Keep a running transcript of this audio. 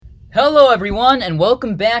Hello, everyone, and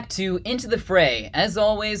welcome back to Into the Fray. As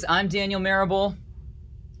always, I'm Daniel Marable,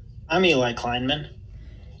 I'm Eli Kleinman.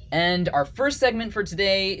 and our first segment for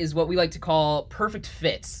today is what we like to call perfect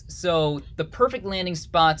fits. So, the perfect landing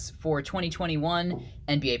spots for 2021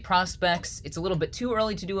 NBA prospects. It's a little bit too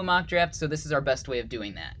early to do a mock draft, so this is our best way of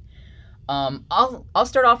doing that. I'll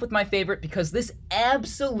start off with my favorite because this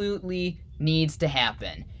absolutely needs to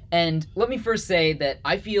happen. And let me first say that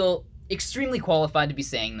I feel extremely qualified to be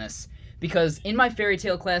saying this because in my fairy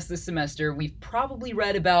tale class this semester, we've probably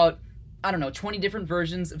read about, I don't know, 20 different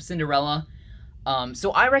versions of Cinderella.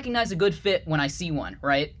 So I recognize a good fit when I see one,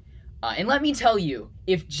 right? And let me tell you,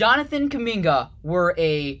 if Jonathan Kaminga were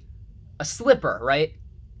a slipper, right?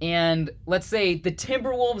 And let's say the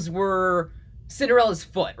Timberwolves were Cinderella's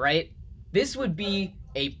foot, right? This would be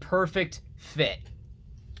a perfect fit.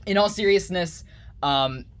 In all seriousness,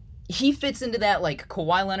 he fits into that like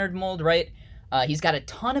Kawhi Leonard mold, right? He's got a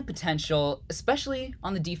ton of potential, especially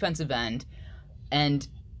on the defensive end. And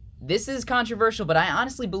this is controversial, but I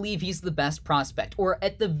honestly believe he's the best prospect, or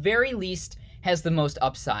at the very least, has the most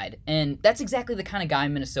upside. And that's exactly the kind of guy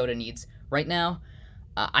Minnesota needs right now.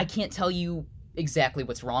 I can't tell you exactly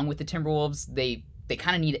what's wrong with the Timberwolves. They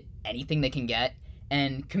kind of need anything they can get,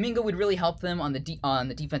 and Kaminga would really help them on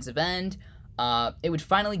the defensive end. It would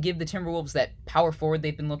finally give the Timberwolves that power forward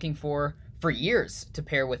they've been looking for years to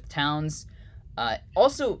pair with Towns.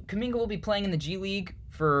 Also, Kaminga will be playing in the G League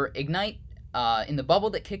for Ignite in the bubble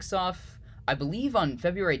that kicks off, I believe, on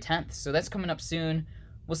February 10th. So that's coming up soon.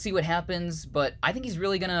 We'll see what happens, but I think he's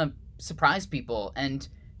really gonna surprise people and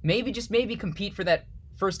maybe just maybe compete for that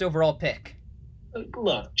first overall pick.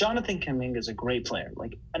 Look, Jonathan Kuminga is a great player.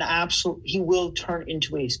 Like an absolute, he will turn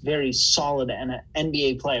into a very solid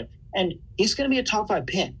NBA player, and he's going to be a top five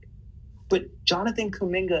pick. But Jonathan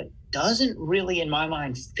Kuminga doesn't really, in my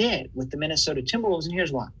mind, fit with the Minnesota Timberwolves, and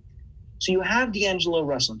here's why. So you have D'Angelo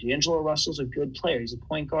Russell. D'Angelo Russell's a good player. He's a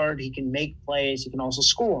point guard. He can make plays. He can also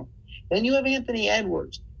score. Then you have Anthony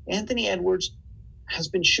Edwards. Anthony Edwards has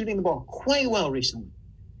been shooting the ball quite well recently,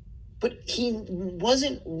 but he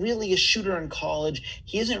wasn't really a shooter in college.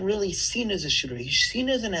 He isn't really seen as a shooter. He's seen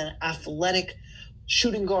as an athletic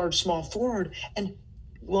shooting guard, small forward. And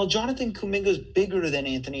while Jonathan Kuminga is bigger than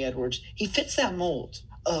Anthony Edwards, he fits that mold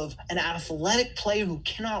of an athletic player who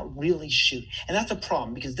cannot really shoot. And that's a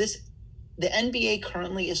problem because the NBA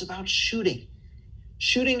currently is about shooting.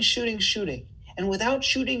 Shooting, shooting, shooting. And without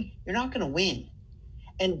shooting, you're not going to win.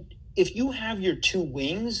 And if you have your two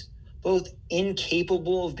wings both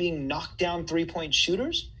incapable of being knocked down three-point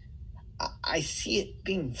shooters, I see it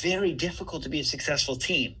being very difficult to be a successful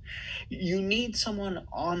team. You need someone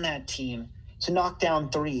on that team to knock down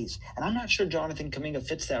threes. And I'm not sure Jonathan Kuminga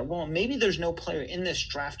fits that role. Maybe there's no player in this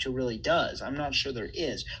draft who really does. I'm not sure there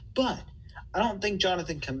is. But I don't think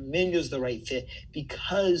Jonathan Kuminga is the right fit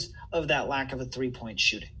because of that lack of a three-point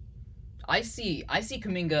shooting. I see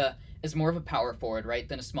Kaminga as more of a power forward, right,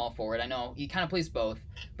 than a small forward. I know he kind of plays both,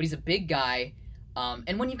 but he's a big guy.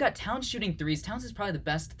 And when you've got Towns shooting threes, Towns is probably the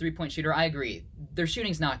best 3 point shooter. I agree. Their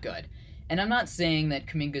shooting's not good. And I'm not saying that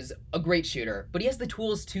Kaminga's a great shooter, but he has the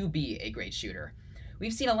tools to be a great shooter.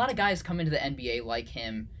 We've seen a lot of guys come into the NBA like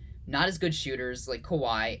him, not as good shooters like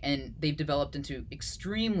Kawhi, and they've developed into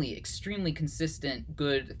extremely, extremely consistent,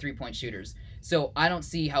 good 3 point shooters. So I don't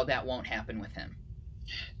see how that won't happen with him.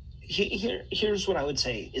 Here's what I would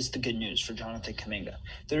say is the good news for Jonathan Kuminga.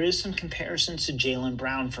 There is some comparisons to Jaylen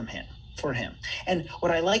Brown from him for him. And what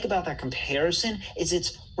I like about that comparison is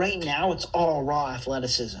it's right now it's all raw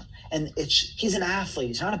athleticism. And he's an athlete,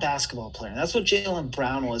 he's not a basketball player. And that's what Jaylen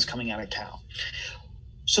Brown was coming out of Cal.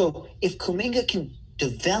 So if Kuminga can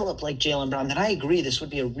develop like Jaylen Brown, then I agree this would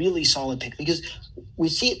be a really solid pick because we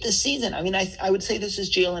see it this season. I mean, I would say this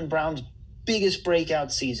is Jaylen Brown's biggest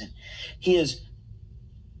breakout season. He is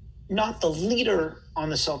not the leader on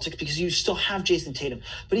the Celtics because you still have Jason Tatum,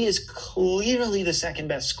 but he is clearly the second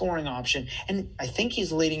best scoring option. And I think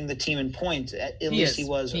he's leading the team in points, at least he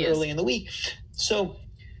was early in the week. So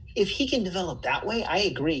if he can develop that way, I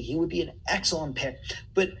agree. He would be an excellent pick.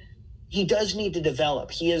 But he does need to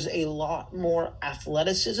develop. He has a lot more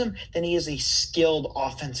athleticism than he is a skilled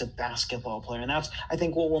offensive basketball player. And that's, I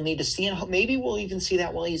think, what we'll need to see. And maybe we'll even see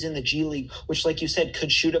that while he's in the G League, which, like you said,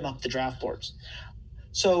 could shoot him up the draft boards.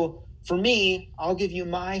 So for me, I'll give you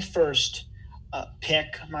my first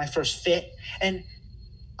pick, my first fit. And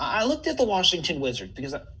I looked at the Washington Wizards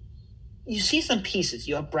because you see some pieces.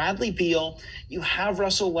 You have Bradley Beal. You have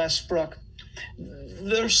Russell Westbrook.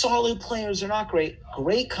 They're solid players. They're not great.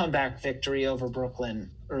 Great comeback victory over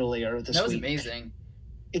Brooklyn earlier this week. That was amazing.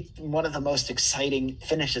 It's one of the most exciting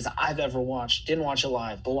finishes I've ever watched. Didn't watch it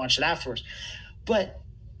live, but watched it afterwards. But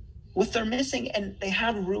with their missing, and they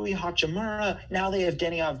have Rui Hachimura. Now they have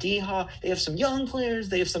Denny Avdiha. They have some young players.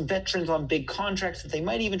 They have some veterans on big contracts that they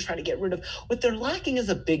might even try to get rid of. What they're lacking is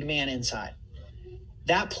a big man inside.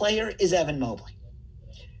 That player is Evan Mobley.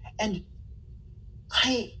 And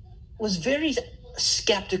I was very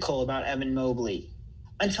skeptical about Evan Mobley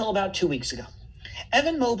until about 2 weeks ago.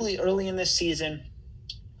 Evan Mobley early in this season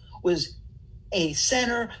was a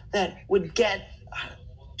center that would get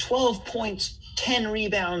 12 points, 10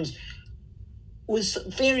 rebounds, was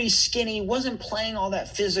very skinny, wasn't playing all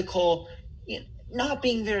that physical, not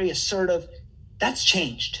being very assertive. That's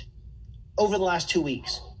changed over the last 2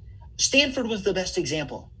 weeks. Stanford was the best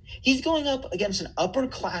example. He's going up against an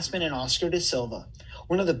upperclassman in Oscar da Silva,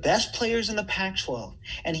 one of the best players in the Pac-12,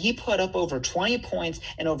 and he put up over 20 points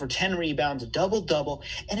and over 10 rebounds, a double-double,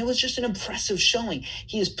 and it was just an impressive showing.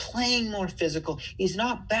 He is playing more physical. He's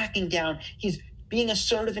not backing down. He's being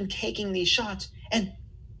assertive and taking these shots, and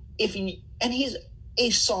he's a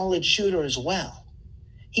solid shooter as well.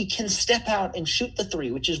 He can step out and shoot the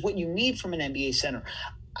three, which is what you need from an NBA center.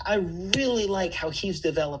 I really like how he's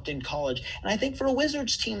developed in college. And I think for a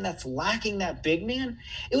Wizards team that's lacking that big man,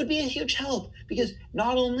 it would be a huge help because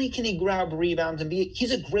not only can he grab rebounds and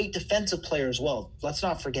he's a great defensive player as well. Let's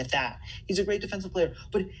not forget that. He's a great defensive player.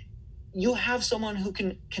 But you have someone who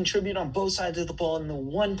can contribute on both sides of the ball in the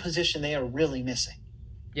one position they are really missing.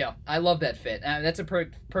 Yeah, I love that fit. That's a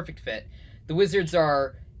perfect fit. The Wizards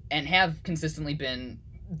are and have consistently been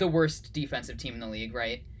the worst defensive team in the league,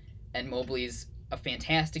 right? And Mobley's a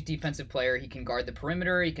fantastic defensive player. He can guard the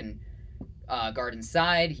perimeter. He can guard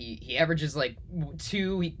inside. He averages like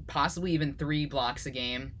 2, possibly even 3 blocks a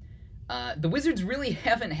game. The Wizards really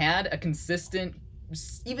haven't had a consistent,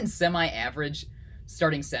 even semi-average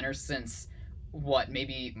starting center since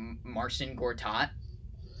maybe Marcin Gortat.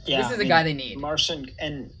 Yeah, this is a guy they need. Marcin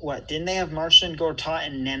and didn't they have Marcin Gortat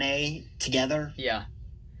and Nene together? Yeah.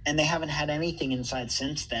 And they haven't had anything inside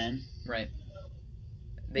since then. Right.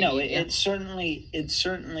 It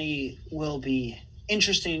certainly will be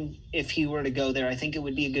interesting if he were to go there. I think it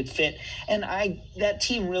would be a good fit. And that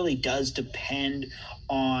team really does depend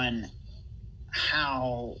on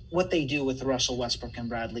what they do with Russell Westbrook and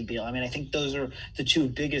Bradley Beal. I mean, I think those are the two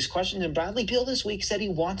biggest questions. And Bradley Beal this week said he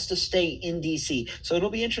wants to stay in DC. So it'll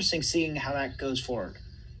be interesting seeing how that goes forward.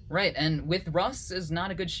 Right. And with Russ as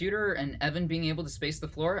not a good shooter and Evan being able to space the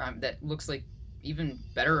floor, that looks like even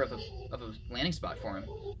better of a landing spot for him.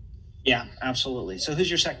 Yeah, absolutely. So who's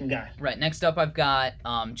your second guy? Right. Next up, I've got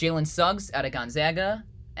Jalen Suggs out of Gonzaga,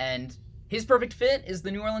 and his perfect fit is the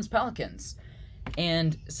New Orleans Pelicans.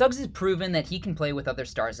 And Suggs has proven that he can play with other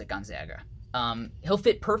stars at Gonzaga. He'll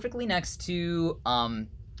fit perfectly next to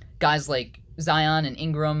guys like Zion and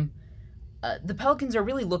Ingram. The Pelicans are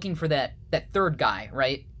really looking for that third guy,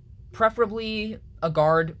 right? Preferably a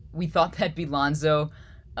guard. We thought that'd be Lonzo.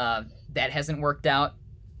 That hasn't worked out.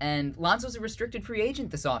 And Lonzo's a restricted free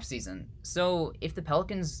agent this offseason. So if the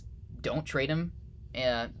Pelicans don't trade him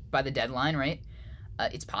by the deadline, right,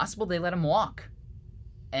 it's possible they let him walk.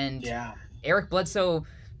 And yeah. Eric Bledsoe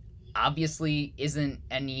obviously isn't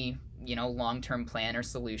any, long-term plan or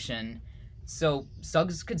solution. So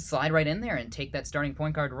Suggs could slide right in there and take that starting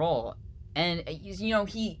point guard role. And,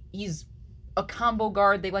 he's a combo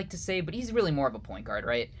guard, they like to say, but he's really more of a point guard,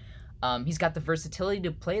 right? He's got the versatility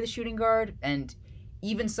to play the shooting guard and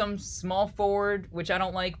even some small forward, which I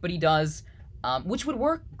don't like, but he does, which would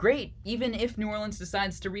work great even if New Orleans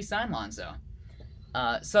decides to re-sign Lonzo.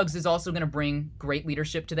 Suggs is also going to bring great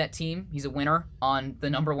leadership to that team. He's a winner on the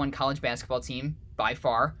number 1 college basketball team by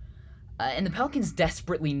far. And the Pelicans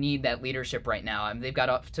desperately need that leadership right now. I mean, they've got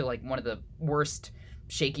up to one of the worst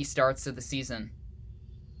shaky starts of the season.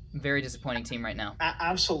 Very disappointing team right now.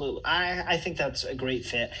 Absolutely. I think that's a great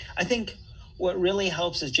fit. I think what really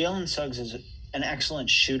helps is Jalen Suggs is an excellent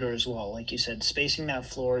shooter as well. Like you said, spacing that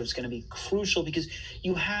floor is going to be crucial because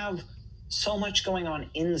you have so much going on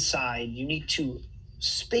inside. You need to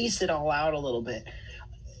space it all out a little bit.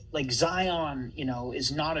 Like Zion,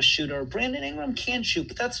 is not a shooter. Brandon Ingram can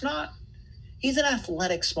shoot, but he's an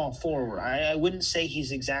athletic small forward. I wouldn't say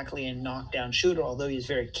he's exactly a knockdown shooter, although he's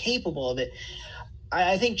very capable of it.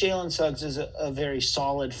 I think Jalen Suggs is a very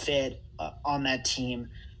solid fit on that team.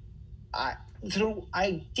 I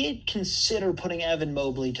did consider putting Evan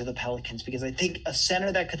Mobley to the Pelicans because I think a center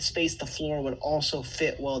that could space the floor would also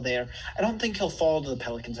fit well there. I don't think he'll fall to the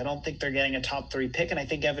Pelicans. I don't think they're getting a top 3 pick, and I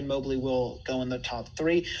think Evan Mobley will go in the top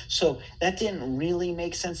 3. So that didn't really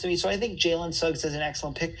make sense to me. So I think Jalen Suggs is an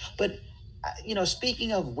excellent pick. But,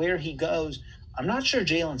 speaking of where he goes, I'm not sure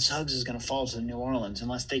Jalen Suggs is going to fall to New Orleans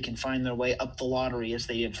unless they can find their way up the lottery as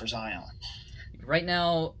they did for Zion. Right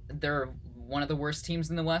now, they're one of the worst teams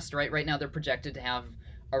in the West, right? Right now they're projected to have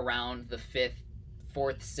around the fifth,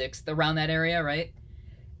 fourth, sixth, around that area, right?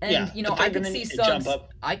 And Yeah, you know, but they're going to need to jump up.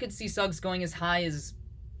 I could see Suggs going as high as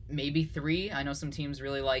maybe 3. I know some teams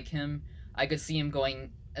really like him. I could see him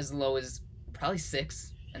going as low as probably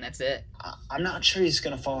 6, and that's it. I'm not sure he's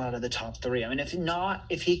going to fall out of the top 3. I mean, if not,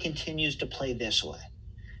 if he continues to play this way,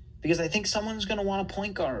 because I think someone's going to want a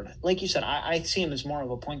point guard. Like you said, I see him as more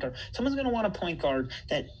of a point guard. Someone's going to want a point guard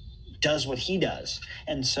that does what he does.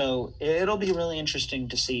 And so it'll be really interesting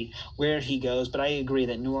to see where he goes. But I agree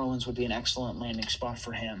that New Orleans would be an excellent landing spot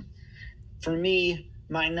for him. For me,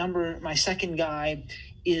 my second guy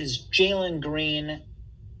is Jalen Green.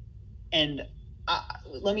 And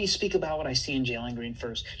let me speak about what I see in Jalen Green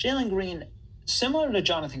first. Jalen Green, similar to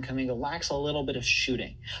Jonathan Kuminga, lacks a little bit of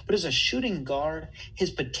shooting. But as a shooting guard, his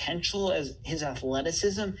potential, as his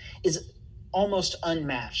athleticism is almost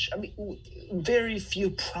unmatched. I mean, very few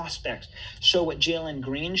prospects show what Jalen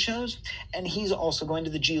Green shows. And he's also going to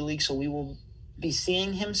the G League, so we will be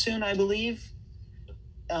seeing him soon, I believe,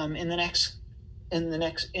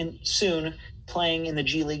 soon playing in the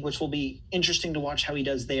G League, which will be interesting to watch how he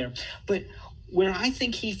does there. But where I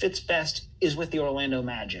think he fits best is with the Orlando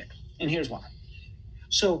Magic. And here's why.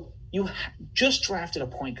 So you just drafted a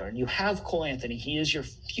point guard. You have Cole Anthony. He is your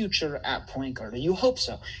future at point guard. You hope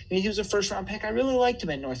so. I mean, he was a first-round pick. I really liked him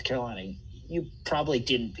at North Carolina. You probably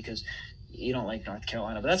didn't because you don't like North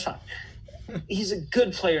Carolina, but that's fine. He's a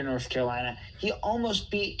good player in North Carolina. He almost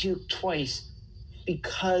beat Duke twice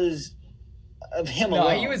because of him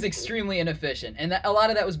alone. No, he was extremely inefficient, and a lot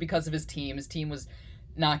of that was because of his team. His team was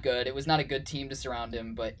not good. It was not a good team to surround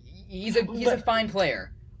him, but he's a fine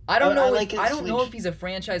player. I don't know if he's a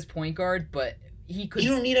franchise point guard, but he could. You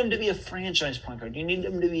don't need him to be a franchise point guard. You need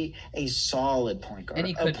him to be a solid point guard. And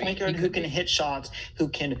he could a point guard who can hit shots, who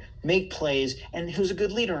can make plays, and who's a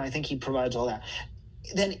good leader. And I think he provides all that.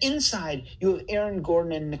 Then inside, you have Aaron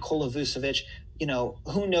Gordon and Nikola Vucevic. You know,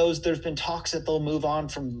 who knows? There's been talks that they'll move on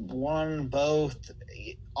from one, both.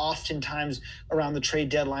 Oftentimes around the trade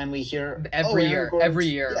deadline, we hear every year. We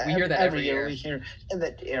hear that every year. We hear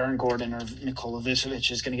that Aaron Gordon or Nikola Vucevic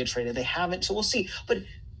is going to get traded. They haven't, so we'll see. But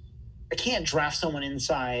I can't draft someone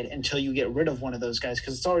inside until you get rid of one of those guys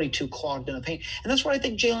because it's already too clogged in the paint. And that's where I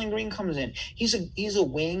think Jalen Green comes in. He's a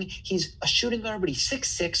wing. He's a shooting guard, but he's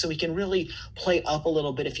 6'6", so he can really play up a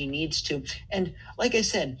little bit if he needs to. And like I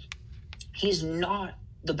said, he's not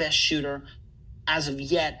the best shooter as of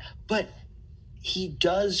yet, but he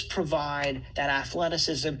does provide that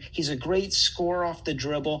athleticism. He's a great scorer off the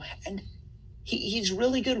dribble, and he's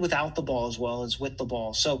really good without the ball as well as with the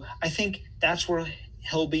ball. So I think that's where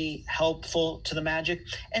he'll be helpful to the Magic.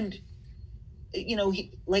 And, you know,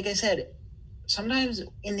 like I said, sometimes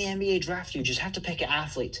in the NBA draft, you just have to pick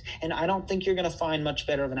athletes. And I don't think you're going to find much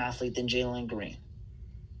better of an athlete than Jalen Green.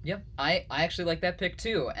 Yep, I actually like that pick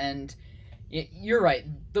too. And you're right.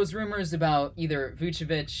 Those rumors about either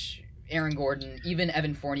Vucevic, Aaron Gordon, even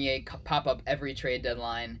Evan Fournier pop up every trade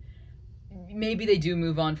deadline. Maybe they do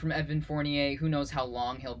move on from Evan Fournier. Who knows how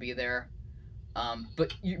long he'll be there.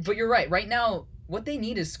 But you're right. Right now, what they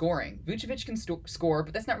need is scoring. Vucevic can score,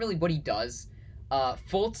 but that's not really what he does.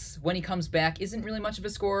 Fultz, when he comes back, isn't really much of a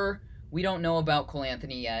scorer. We don't know about Cole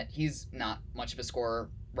Anthony yet. He's not much of a scorer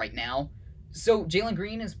right now. So Jalen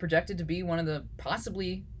Green is projected to be one of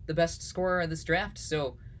possibly the best scorer of this draft.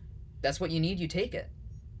 So that's what you need. You take it.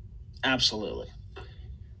 Absolutely.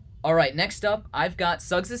 All right, next up, I've got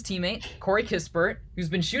Suggs' teammate, Corey Kispert, who's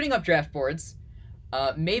been shooting up draft boards.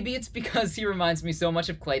 Maybe it's because he reminds me so much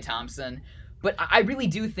of Klay Thompson, but I really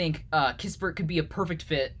do think Kispert could be a perfect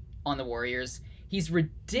fit on the Warriors. He's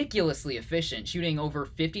ridiculously efficient, shooting over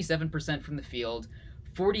 57% from the field,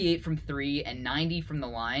 48 from 3, and 90 from the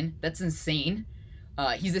line. That's insane.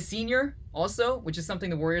 He's a senior also, which is something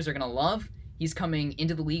the Warriors are going to love. He's coming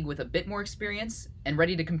into the league with a bit more experience and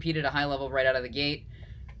ready to compete at a high level right out of the gate,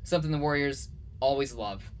 something the Warriors always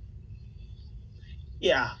love.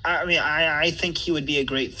 Yeah, I mean, I think he would be a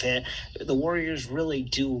great fit. The Warriors really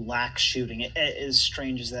do lack shooting. As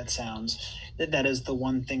strange as that sounds, that is the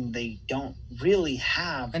one thing they don't really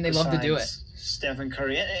have. And they love to do it. Stephen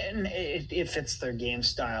Curry, and it fits their game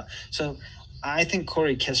style. So I think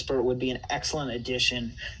Corey Kispert would be an excellent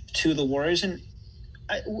addition to the Warriors. And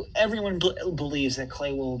everyone believes that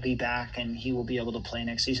Klay will be back and he will be able to play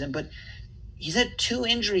next season, but he's had 2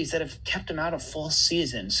 injuries that have kept him out of full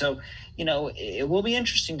season. So, you know, it will be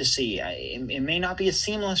interesting to see. It may not be a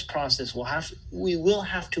seamless process. We will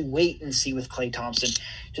have to wait and see with Klay Thompson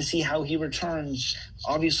to see how he returns.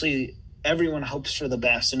 Obviously, everyone hopes for the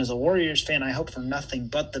best. And as a Warriors fan, I hope for nothing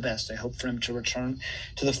but the best. I hope for him to return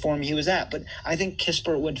to the form he was at. But I think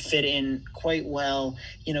Kispert would fit in quite well.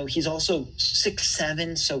 He's also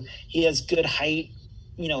 6'7", so he has good height.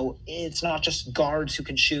 It's not just guards who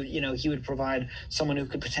can shoot. He would provide someone who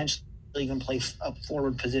could potentially even play a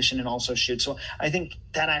forward position and also shoot. So I think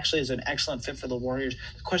that actually is an excellent fit for the Warriors.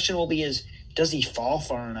 The question will be is, does he fall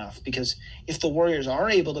far enough? Because if the Warriors are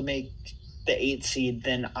able to make the 8th seed,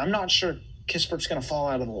 then I'm not sure Kispert's going to fall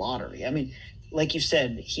out of the lottery. I mean, like you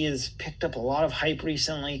said, he has picked up a lot of hype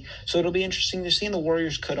recently, so it'll be interesting to see. And the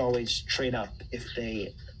Warriors could always trade up if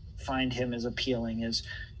they find him as appealing as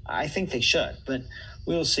I think they should, but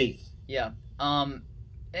we'll see. Yeah.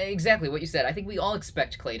 Exactly what you said. I think we all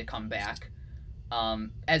expect Clay to come back,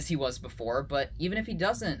 as he was before. But even if he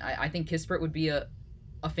doesn't, I think Kispert would be a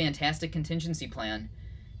fantastic contingency plan.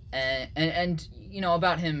 And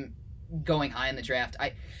about him going high in the draft,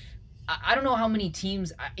 I don't know how many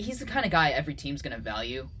teams. He's the kind of guy every team's gonna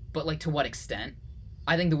value, but like to what extent?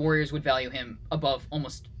 I think the Warriors would value him above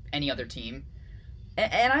almost any other team,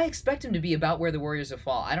 and I expect him to be about where the Warriors will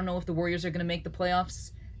fall. I don't know if the Warriors are gonna make the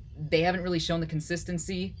playoffs. They haven't really shown the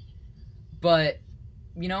consistency, but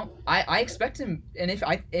I expect him, and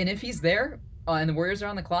if he's there, and the Warriors are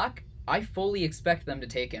on the clock, I fully expect them to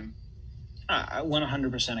take him. I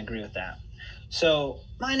 100% agree with that. So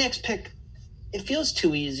my next pick, it feels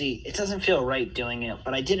too easy. It doesn't feel right doing it,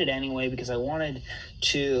 but I did it anyway because I wanted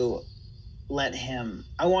to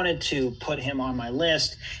put him on my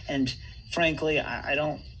list. And frankly, I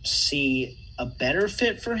don't see a better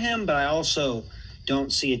fit for him, but I also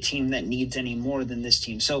don't see a team that needs any more than this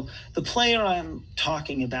team. So the player I'm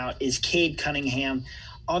talking about is Cade Cunningham.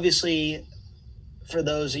 Obviously, for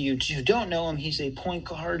those of you who don't know him, he's a point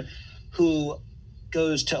guard who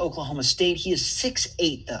goes to Oklahoma State. He is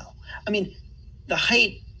 6'8", though. I mean, the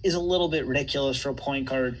height is a little bit ridiculous for a point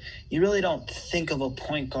guard. You really don't think of a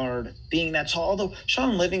point guard being that tall, although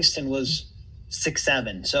Sean Livingston was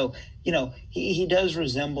 6'7". So, he does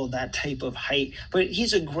resemble that type of height, but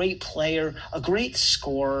he's a great player, a great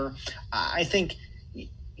scorer. I think,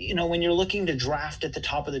 when you're looking to draft at the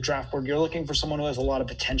top of the draft board, you're looking for someone who has a lot of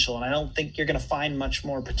potential, and I don't think you're going to find much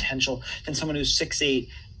more potential than someone who's 6'8",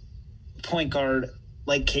 point guard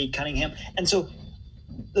like Cade Cunningham. And so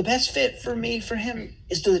the best fit for him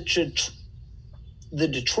is the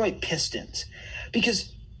Detroit Pistons,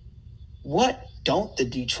 because what don't the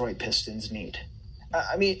Detroit Pistons need?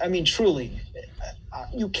 I mean, truly,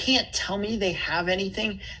 you can't tell me they have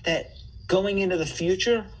anything that going into the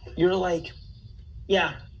future, you're like,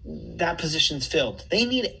 yeah, that position's filled. They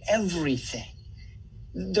need everything.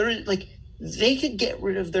 They could get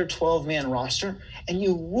rid of their 12-man roster and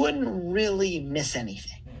you wouldn't really miss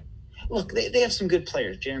anything. Look, they have some good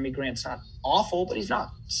players. Jeremy Grant's not awful, but he's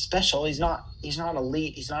not special. He's not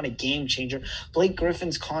elite. He's not a game changer. Blake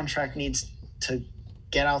Griffin's contract needs to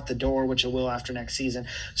get out the door, which it will after next season.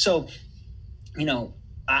 So,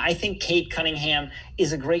 I think Cade Cunningham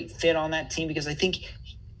is a great fit on that team because I think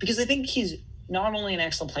he's not only an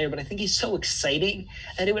excellent player, but I think he's so exciting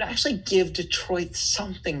that it would actually give Detroit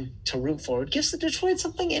something to root for. It gives the Detroit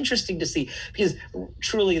something interesting to see because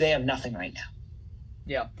truly they have nothing right now.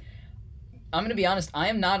 Yeah. I'm gonna be honest. I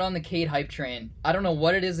am not on the Cade hype train. I don't know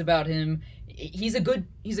what it is about him. He's a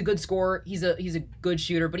good scorer. He's a good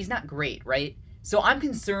shooter, but he's not great, right? So I'm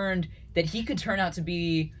concerned that he could turn out to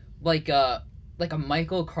be like a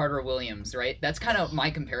Michael Carter Williams, right? That's kind of my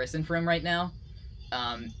comparison for him right now.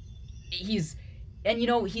 He's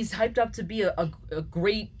hyped up to be a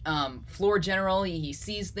great floor general. He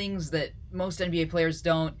sees things that most NBA players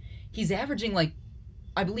don't. He's averaging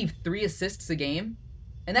I believe 3 assists a game,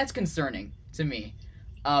 and that's concerning to me.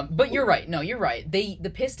 But you're right. No, you're right.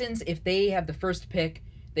 The Pistons, if they have the first pick,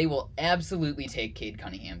 they will absolutely take Cade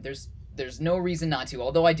Cunningham. There's no reason not to.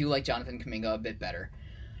 Although I do like Jonathan Kuminga a bit better.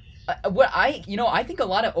 I think a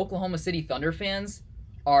lot of Oklahoma City Thunder fans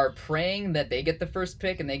are praying that they get the first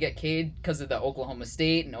pick and they get Cade because of the Oklahoma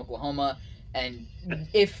State and Oklahoma. And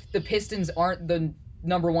if the Pistons aren't the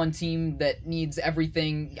number one team that needs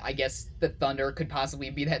everything, I guess the Thunder could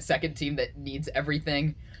possibly be that second team that needs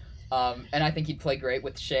everything. And I think he'd play great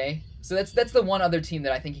with Shea. So that's the one other team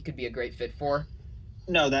that I think he could be a great fit for.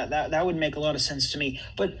 No, that would make a lot of sense to me.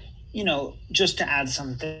 But, just to add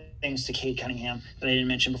some things to Cade Cunningham that I didn't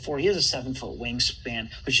mention before, he has a 7-foot wingspan,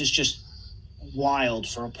 which is just wild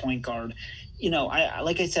for a point guard.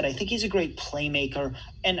 Like I said, I think he's a great playmaker.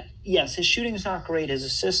 And yes, his shooting is not great.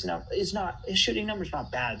 His shooting number's not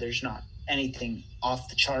bad. There's not anything off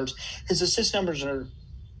the charts. His assist numbers are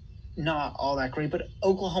not all that great, but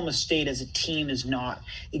Oklahoma State as a team is not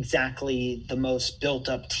exactly the most built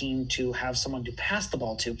up team to have someone to pass the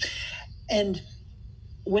ball to. And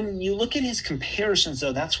when you look at his comparisons,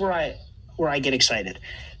 though, that's where I get excited.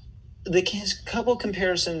 His couple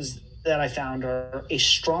comparisons that I found are a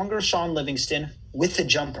stronger Sean Livingston with the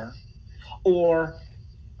jumper, or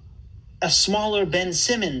a smaller Ben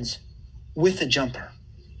Simmons with a jumper.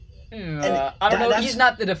 And I don't know. He's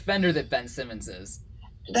not the defender that Ben Simmons is.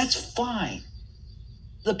 That's fine.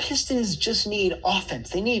 The Pistons just need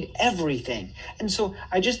offense. They need everything. And so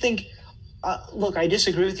I just think, look, I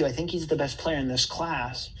disagree with you. I think he's the best player in this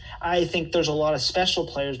class. I think there's a lot of special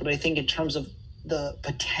players, but I think in terms of the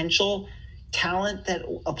potential talent that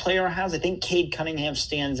a player has, I think Cade Cunningham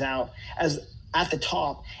stands out as at the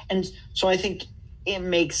top. And so I think it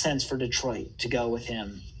makes sense for Detroit to go with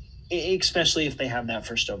him, especially if they have that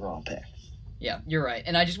first overall pick. Yeah, you're right.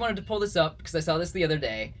 And I just wanted to pull this up because I saw this the other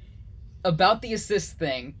day about the assist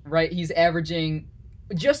thing, right? He's averaging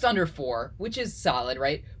just under 4, which is solid,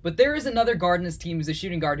 right? But there is another guard in his team who's a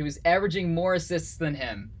shooting guard who is averaging more assists than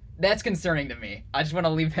him. That's concerning to me. I just want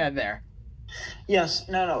to leave that there. Yes,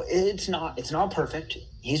 no, it's not. It's not perfect.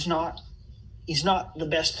 He's not. He's not the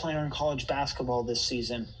best player in college basketball this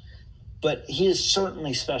season, but he is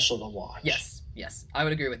certainly special to watch. Yes, I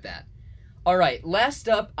would agree with that. All right, last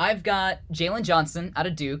up, I've got Jalen Johnson out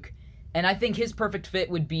of Duke, and I think his perfect fit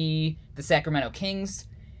would be the Sacramento Kings.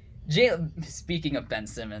 Speaking of Ben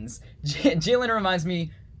Simmons, Jalen reminds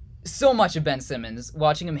me so much of Ben Simmons,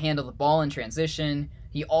 watching him handle the ball in transition.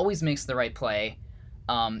 He always makes the right play.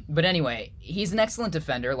 But anyway, he's an excellent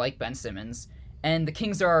defender like Ben Simmons, and the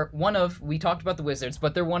Kings are we talked about the Wizards,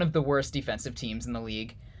 but they're one of the worst defensive teams in the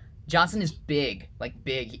league. Johnson is big. At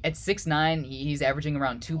 6'9", he's averaging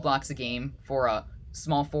around 2 blocks a game for a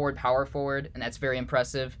small forward, power forward, and that's very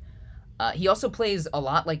impressive. He also plays a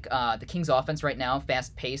lot like the Kings offense right now,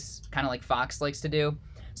 fast pace, kind of like Fox likes to do.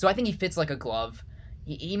 So I think he fits like a glove.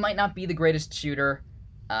 He might not be the greatest shooter.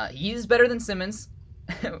 He's better than Simmons,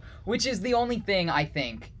 which is the only thing I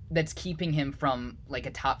think that's keeping him from like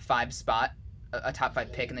a top 5 spot, a top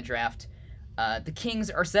 5 pick in the draft. The Kings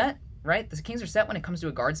are set, right? The Kings are set when it comes to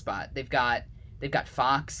a guard spot. They've got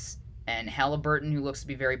Fox and Halliburton, who looks to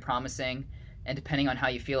be very promising, and depending on how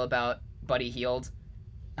you feel about Buddy Hield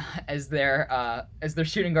as their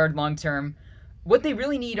shooting guard long term, what they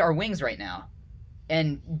really need are wings right now.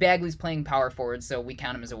 And Bagley's playing power forward, so we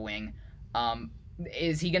count him as a wing.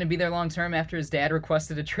 Is he going to be there long term after his dad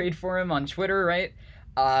requested a trade for him on Twitter, right?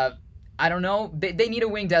 I don't know. They need a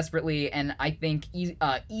wing desperately, and I think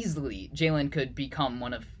easily Jalen could become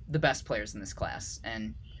one of the best players in this class.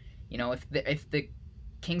 And if the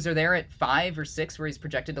Kings are there at 5 or 6 where he's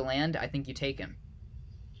projected to land, I think you take him.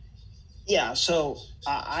 Yeah, so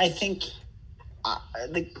I think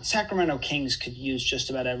the Sacramento Kings could use just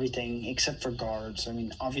about everything except for guards. I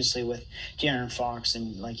mean, obviously with De'Aaron Fox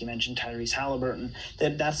and, like you mentioned, Tyrese Halliburton,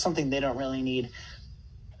 that's something they don't really need.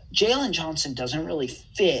 Jalen Johnson doesn't really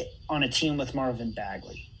fit on a team with Marvin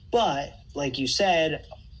Bagley. But, like you said,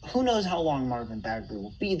 who knows how long Marvin Bagley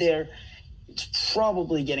will be there. It's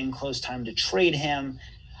probably getting close time to trade him.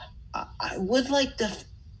 I would like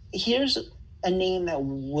here's a name that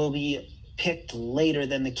will be picked later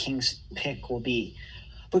than the Kings pick will be.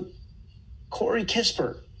 But Corey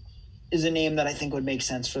Kispert is a name that I think would make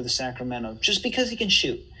sense for the Sacramento, just because he can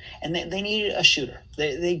shoot. And they need a shooter.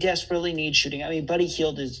 They desperately need shooting. I mean, Buddy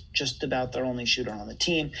Hield is just about their only shooter on the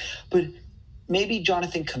team. But maybe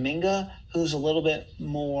Jonathan Kuminga, who's a little bit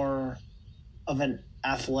more of an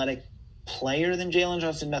athletic player than Jalen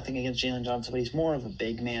Johnson. Nothing against Jalen Johnson, but he's more of a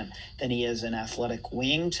big man than he is an athletic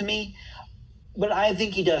wing to me. But I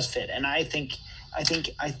think he does fit, and I think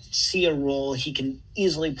I see a role he can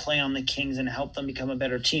easily play on the Kings and help them become a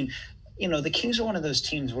better team. The Kings are one of those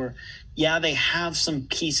teams where, yeah, they have some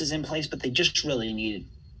pieces in place, but they just really need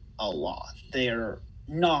a lot. They are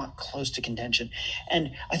not close to contention.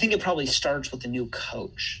 And I think it probably starts with the new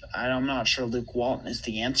coach. I'm not sure Luke Walton is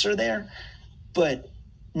the answer there, but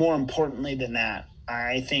more importantly than that,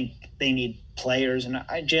 I think they need players, and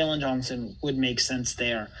Jalen Johnson would make sense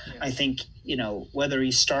there. Yeah. I think, whether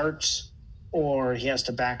he starts or he has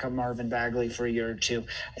to back up Marvin Bagley for a year or two,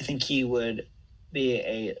 I think he would be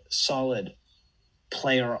a solid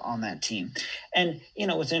player on that team. And,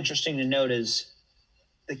 what's interesting to note is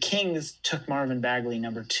the Kings took Marvin Bagley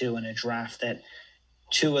number 2 in a draft that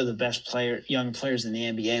 2 of the best young players in the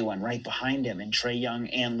NBA went right behind him, and Trae Young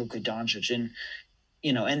and Luka Doncic. And,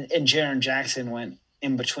 and Jaren Jackson went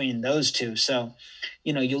in between those 2. So,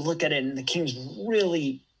 you look at it, and the Kings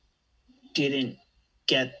really didn't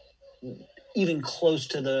get even close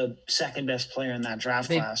to the second best player in that draft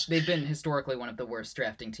class. They've been historically one of the worst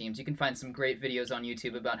drafting teams. You can find some great videos on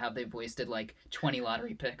YouTube about how they've wasted like 20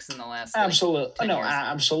 lottery picks in the last Absolutely. 10 No, years.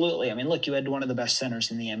 absolutely. I mean, look, you had one of the best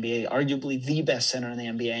centers in the NBA, arguably the best center in the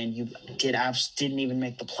NBA, and you didn't even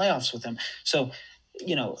make the playoffs with him. So,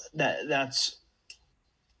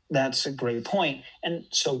 that's a great point. And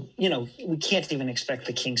so, we can't even expect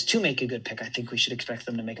the Kings to make a good pick. I think we should expect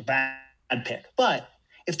them to make a bad pick. But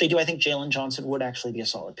if they do, I think Jalen Johnson would actually be a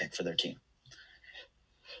solid pick for their team.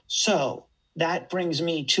 So that brings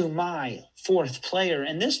me to my fourth player.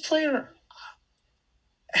 And this player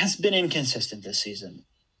has been inconsistent this season.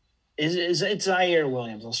 It's Zaire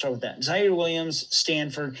Williams. I'll start with that. Zaire Williams,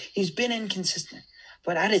 Stanford. He's been inconsistent.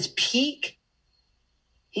 But at his peak,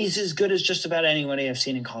 he's as good as just about anybody I've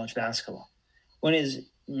seen in college basketball. When he's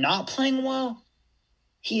not playing well,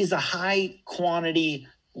 he's a high quantity,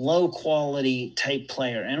 low quality type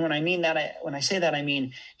player. And when I say that, I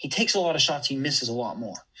mean he takes a lot of shots, he misses a lot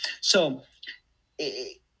more. So,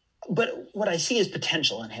 but what I see is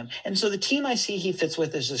potential in him. And so the team I see he fits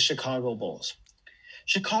with is the Chicago Bulls.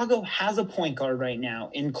 Chicago has a point guard right now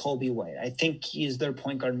in Colby White. I think he is their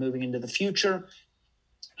point guard moving into the future.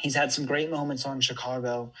 He's had some great moments on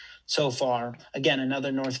Chicago so far. Again,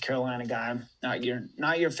 another North Carolina guy, not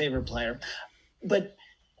your favorite player. But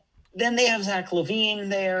then they have Zach LaVine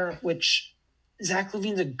there, which Zach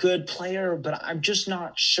LaVine's a good player, but I'm just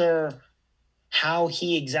not sure how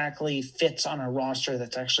he exactly fits on a roster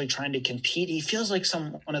that's actually trying to compete. He feels like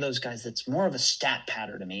one of those guys that's more of a stat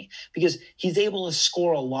patter to me, because he's able to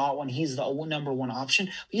score a lot when he's the number one option,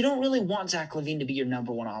 but you don't really want Zach LaVine to be your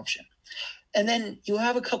number one option. And then you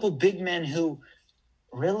have a couple big men who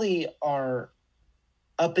really are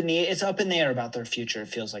up in the air about their future. It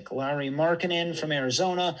feels like Lauri Markkanen from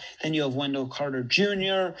Arizona. Then you have Wendell Carter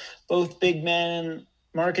Jr., both big men.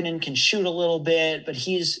 Markkanen can shoot a little bit, but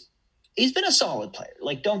he's been a solid player.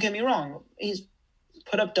 Like, don't get me wrong. He's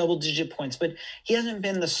put up double-digit points, but he hasn't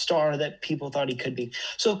been the star that people thought he could be.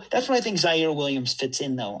 So that's where I think Zaire Williams fits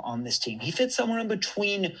in, though, on this team. He fits somewhere in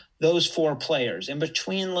between those four players, in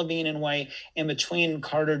between LaVine and White, in between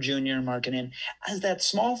Carter Jr. and Markkanen, as that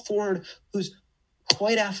small forward who's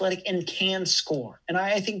quite athletic and can score. And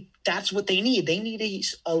I think that's what they need. They need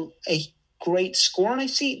a great scorer, and I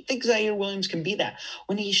think Zaire Williams can be that.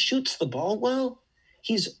 When he shoots the ball well,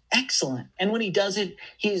 he's excellent. And when he does it,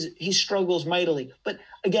 he struggles mightily. But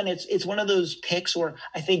again, it's one of those picks where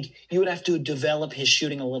I think you would have to develop his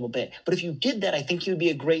shooting a little bit. But if you did that, I think he would be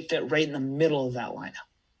a great fit right in the middle of that lineup.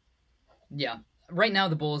 Yeah. Right now,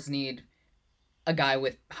 the Bulls need a guy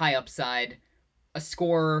with high upside, a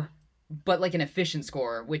scorer, but like an efficient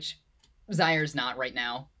scorer, which Zaire's not right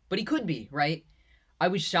now. But he could be, right? I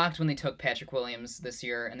was shocked when they took Patrick Williams this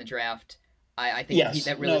year in the draft. I think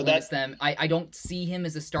that really limits them. I don't see him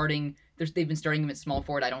as a starting. They've been starting him at small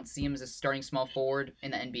forward. I don't see him as a starting small forward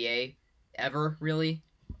in the NBA ever, really.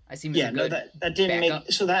 I see him as a good that didn't backup.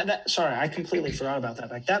 make. So that sorry, I completely forgot about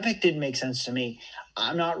that pick. That pick didn't make sense to me.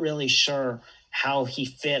 I'm not really sure how he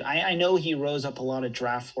fit. I know he rose up a lot of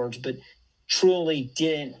draft boards, but truly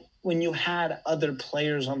didn't. When you had other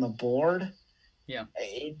players on the board, yeah,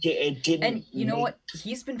 it didn't. And you know what?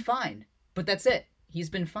 He's been fine, but that's it.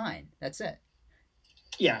 He's been fine. That's it.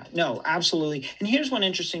 Yeah, no, absolutely. And here's one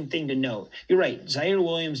interesting thing to note. You're right. Zaire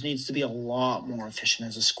Williams needs to be a lot more efficient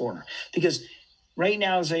as a scorer, because right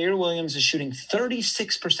now Zaire Williams is shooting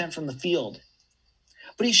 36% from the field,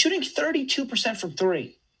 but he's shooting 32% from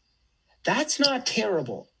three. That's not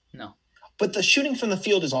terrible. No. But the shooting from the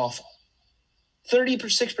field is awful.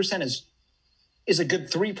 36% is a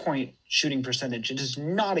good 3-point shooting percentage. It is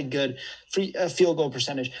not a good field goal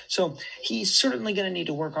percentage. So he's certainly going to need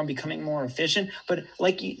to work on becoming more efficient. But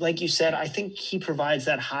like you said, I think he provides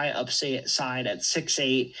that high upside at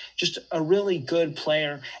 6'8", just a really good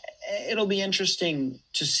player. It'll be interesting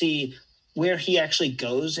to see where he actually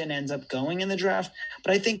goes and ends up going in the draft.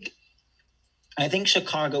 But I think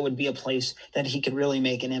Chicago would be a place that he could really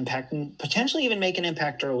make an impact, and potentially even make an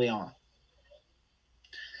impact early on.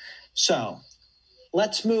 So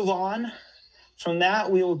let's move on. From that,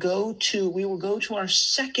 we will go to our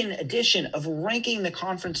second edition of ranking the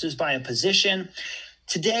conferences by a position.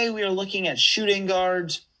 Today, we are looking at shooting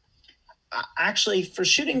guards. Actually, for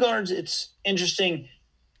shooting guards, it's interesting.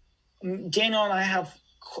 Daniel and I have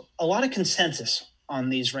a lot of consensus on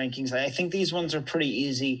these rankings. I think these ones are pretty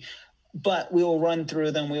easy, but we will run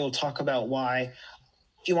through them. We will talk about why.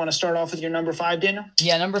 Do you want to start off with your number 5, Daniel?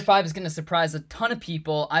 Yeah, number 5 is going to surprise a ton of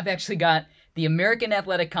people. I've actually got the American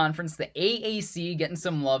Athletic Conference, the AAC, getting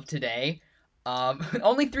some love today.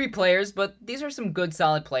 Only 3 players, but these are some good,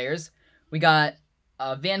 solid players. We got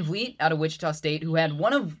Van Vliet out of Wichita State, who had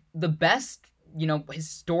one of the best,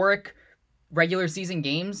 historic regular season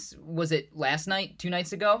games. Was it last night, 2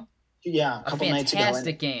 nights ago? Yeah, a A couple nights ago.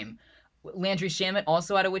 fantastic game. Landry Shamet,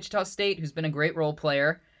 also out of Wichita State, who's been a great role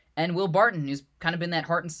player, and Will Barton, who's kind of been that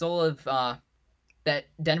heart and soul of that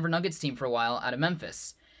Denver Nuggets team for a while out of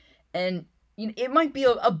Memphis. And it might be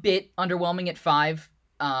a bit underwhelming at 5,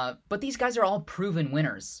 but these guys are all proven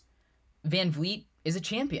winners. Van Vliet is a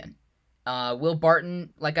champion. Will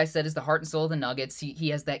Barton, like I said, is the heart and soul of the Nuggets. He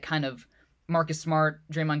has that kind of Marcus Smart,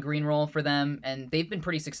 Draymond Green role for them, and they've been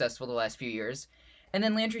pretty successful the last few years. And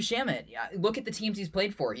then Landry Shamet, look at the teams he's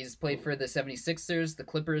played for. He's played for the 76ers, the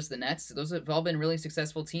Clippers, the Nets. Those have all been really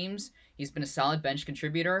successful teams. He's been a solid bench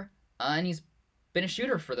contributor, and he's been a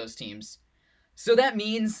shooter for those teams. So that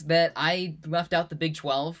means that I left out the Big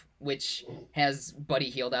 12, which has Buddy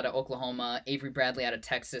Hield out of Oklahoma, Avery Bradley out of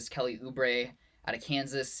Texas, Kelly Oubre out of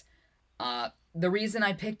Kansas. The reason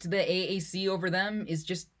I picked the AAC over them is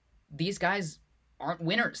just these guys aren't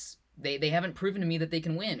winners. They haven't proven to me that they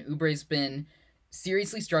can win. Oubre's been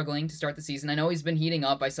seriously struggling to start the season. I know he's been heating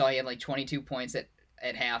up. I saw he had like 22 points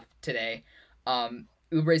at half today.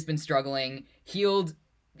 Oubre's been struggling. Hield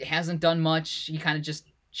hasn't done much. He kind of just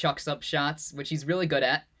chucks up shots, which he's really good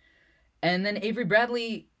at. And then Avery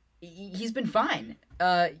Bradley, he's been fine.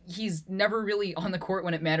 He's never really on the court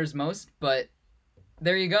when it matters most, but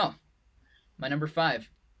there you go. My number 5.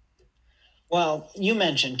 Well, you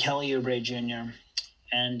mentioned Kelly Oubre Jr.,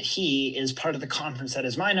 and he is part of the conference that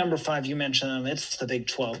is my number 5. You mentioned him. It's the Big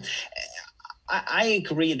 12. I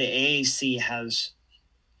agree the AAC has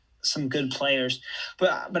some good players,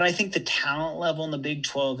 but I think the talent level in the Big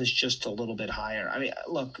 12 is just a little bit higher. I mean,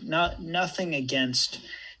 look, nothing against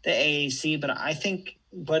the AAC, but I think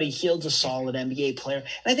Buddy Hield's a solid NBA player.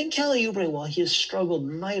 And I think Kelly Oubre, while he has struggled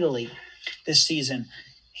mightily this season,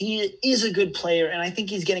 he is a good player, and I think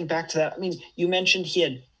he's getting back to that. I mean, you mentioned he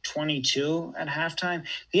had 22 at halftime.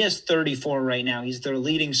 He has 34 right now. He's their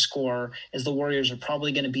leading scorer, as the Warriors are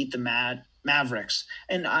probably going to beat the Mavericks.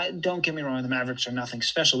 And don't get me wrong, the Mavericks are nothing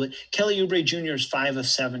special, but Kelly Oubre Jr. is 5 of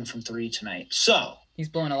 7 from 3 tonight. So he's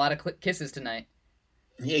blowing a lot of kisses tonight.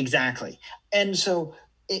 Exactly. And so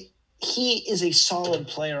he is a solid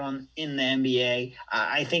player in the NBA.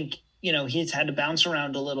 I think, he's had to bounce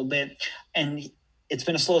around a little bit, and it's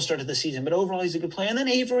been a slow start to the season, but overall he's a good player. And then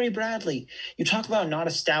Avery Bradley. You talk about not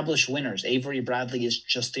established winners. Avery Bradley is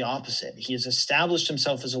just the opposite. He has established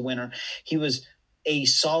himself as a winner. He was a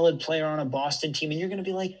solid player on a Boston team, and you're going to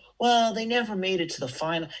be like, well, they never made it to the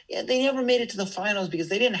final. Yeah, they never made it to the finals because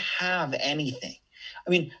they didn't have anything. I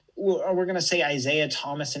mean, we're going to say Isaiah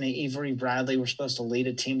Thomas and Avery Bradley were supposed to lead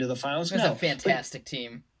a team to the finals. It was a fantastic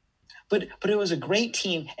team. But it was a great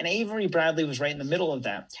team, and Avery Bradley was right in the middle of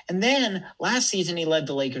that. And then last season he led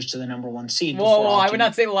the Lakers to the number 1 seed. Whoa! I would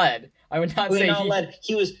not say led. I would not say led.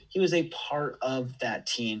 He was a part of that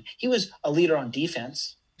team. He was a leader on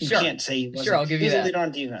defense. You can't say he wasn't. Sure, I'll give you that. He was a leader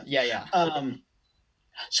on defense. Yeah.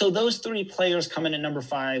 So those 3 players come in at number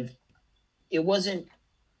 5. It wasn't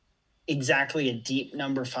exactly a deep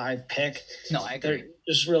number 5 pick. No, I agree. There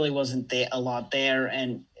just really wasn't a lot there,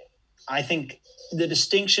 and I think the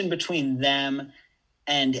distinction between them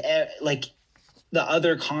and like the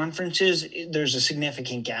other conferences, there's a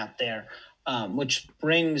significant gap there, which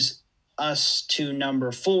brings us to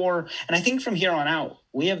number 4. And I think from here on out,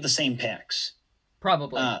 we have the same picks.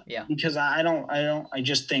 Probably, yeah. Because I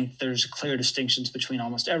just think there's clear distinctions between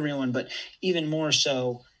almost everyone, but even more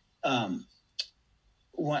so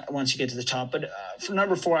once you get to the top. But for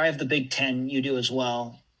number 4, I have the Big 10. You do as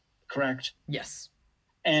well, correct? Yes.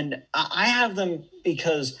 And I have them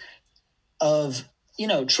because of,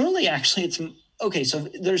 truly actually it's okay. So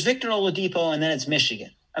there's Victor Oladipo and then it's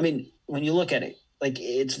Michigan. I mean, when you look at it, like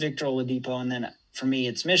it's Victor Oladipo and then for me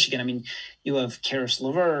it's Michigan. I mean, you have Karis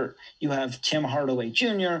LeVert, you have Tim Hardaway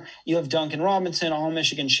Jr., you have Duncan Robinson, all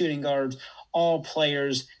Michigan shooting guards, all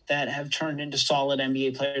players that have turned into solid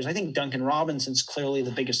NBA players. I think Duncan Robinson's clearly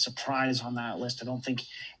the biggest surprise on that list. I don't think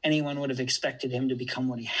anyone would have expected him to become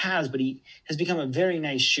what he has, but he has become a very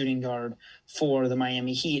nice shooting guard for the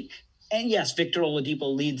Miami Heat. And yes, Victor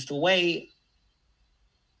Oladipo leads the way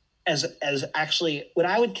as actually what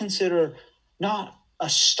I would consider not a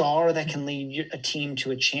star that can lead a team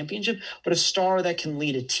to a championship, but a star that can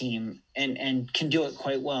lead a team and can do it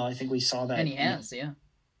quite well. I think we saw that. And he has,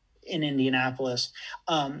 in Indianapolis,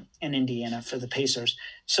 and Indiana for the Pacers.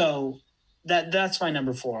 So that's my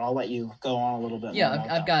number 4. I'll let you go on a little bit. Yeah,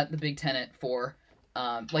 I've got the Big 10 at 4.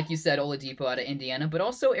 Like you said, Oladipo out of Indiana, but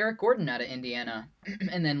also Eric Gordon out of Indiana.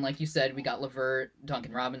 And then, like you said, we got LeVert,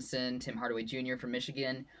 Duncan Robinson, Tim Hardaway Jr. from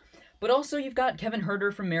Michigan. But also you've got Kevin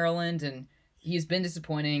Huerter from Maryland and He's been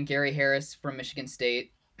disappointing. Gary Harris from Michigan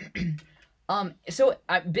State.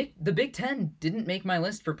 The Big Ten didn't make my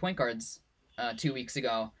list for point guards 2 weeks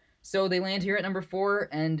ago. So they land here at number 4,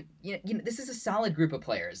 and this is a solid group of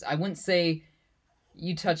players. I wouldn't say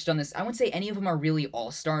you touched on this. I wouldn't say any of them are really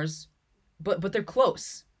all stars, but they're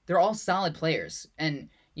close. They're all solid players, and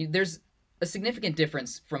there's a significant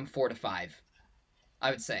difference from 4 to 5.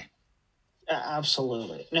 I would say.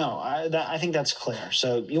 Absolutely. No, I think that's clear.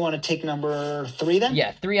 So you want to take number 3 then?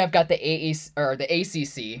 Yeah, 3. I've got the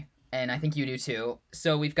ACC, and I think you do too.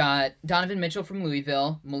 So we've got Donovan Mitchell from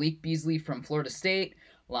Louisville, Malik Beasley from Florida State,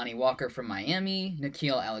 Lonnie Walker from Miami,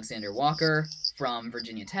 Nikhil Alexander-Walker from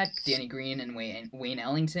Virginia Tech, Danny Green and Wayne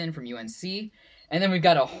Ellington from UNC. And then we've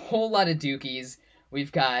got a whole lot of Dukies.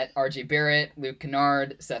 We've got RJ Barrett, Luke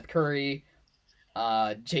Kennard, Seth Curry,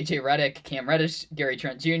 JJ Redick, Cam Reddish, Gary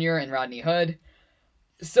Trent Jr., and Rodney Hood.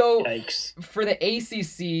 So Yikes. For the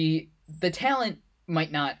ACC, the talent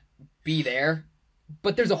might not be there,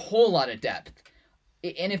 but there's a whole lot of depth.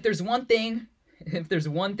 And if there's one thing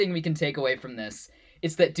we can take away from this,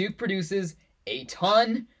 it's that Duke produces a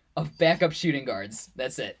ton of backup shooting guards.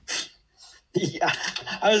 That's it. Yeah,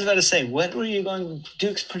 I was about to say, what were you going?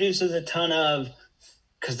 Duke's produces a ton of,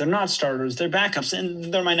 because they're not starters, they're backups,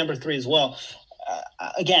 and they're my number 3 as well.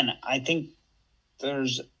 Again, I think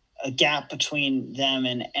there's a gap between them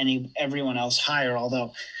and everyone else higher,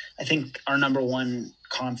 although I think our number 1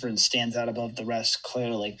 conference stands out above the rest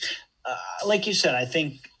clearly. Like you said, I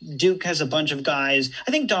think Duke has a bunch of guys.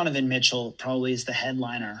 I think Donovan Mitchell probably is the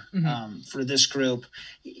headliner for this group.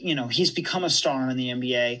 He's become a star in the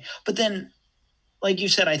NBA. But then, like you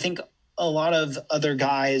said, I think a lot of other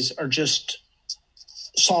guys are just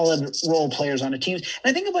solid role players on a team. And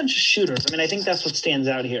I think a bunch of shooters. I think that's what stands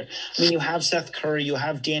out here. You have Seth Curry, you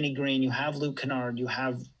have Danny Green, you have Luke Kennard, you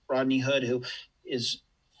have Rodney Hood, who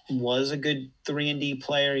was a good 3-and-D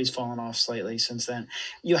player. He's fallen off slightly since then.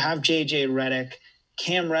 You have JJ Redick,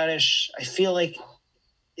 Cam Reddish. I feel like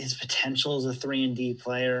his potential as a 3-and-D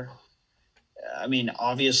player.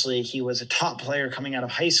 Obviously he was a top player coming out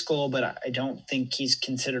of high school, but I don't think he's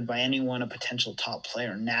considered by anyone a potential top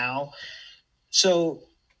player now. So,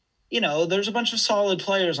 there's a bunch of solid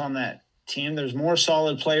players on that team. There's more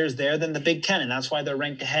solid players there than the Big Ten, and that's why they're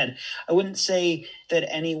ranked ahead. I wouldn't say that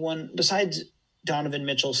anyone besides Donovan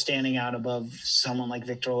Mitchell standing out above someone like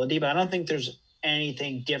Victor Oladipo. I don't think there's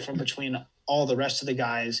anything different between all the rest of the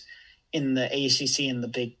guys in the ACC and the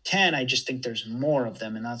Big Ten. I just think there's more of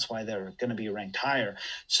them, and that's why they're going to be ranked higher.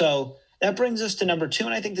 So that brings us to number 2,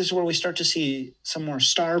 and I think this is where we start to see some more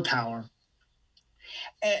star power.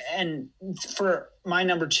 And for my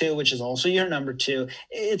number 2, which is also your number 2,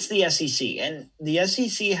 it's the SEC. And the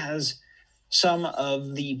SEC has some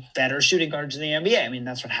of the better shooting guards in the NBA.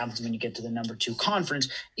 That's what happens when you get to the number 2 conference.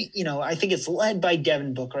 I think it's led by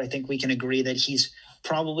Devin Booker. I think we can agree that he's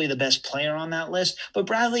probably the best player on that list. But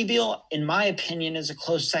Bradley Beal, in my opinion, is a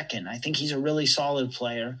close second. I think he's a really solid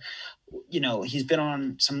player. He's been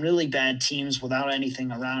on some really bad teams without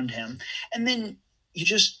anything around him. And then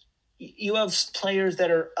you have players that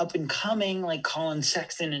are up and coming, like Colin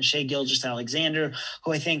Sexton and Shai Gilgeous-Alexander,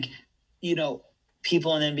 who I think,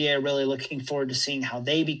 people in the NBA are really looking forward to seeing how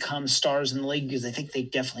they become stars in the league, because I think they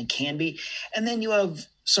definitely can be. And then you have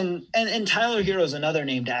and Tyler Hero is another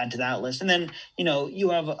name to add to that list. And then, you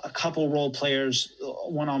have a couple role players.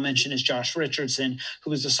 One I'll mention is Josh Richardson, who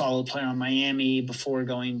was a solid player on Miami before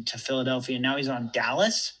going to Philadelphia. Now he's on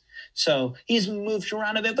Dallas. So he's moved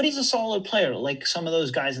around a bit, but he's a solid player, like some of those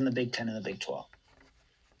guys in the Big Ten and the Big 12.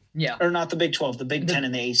 Yeah. Or not the Big 12, the Big Ten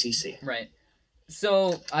and the ACC. Right.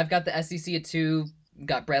 So I've got the SEC at 2,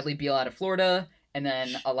 got Bradley Beal out of Florida, and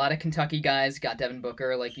then a lot of Kentucky guys, got Devin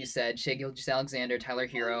Booker, like you said, Shai Gilgeous-Alexander, Tyler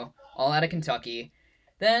Hero, all out of Kentucky.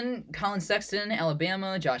 Then Colin Sexton,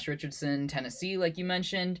 Alabama, Josh Richardson, Tennessee, like you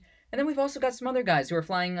mentioned. And then we've also got some other guys who are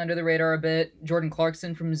flying under the radar a bit. Jordan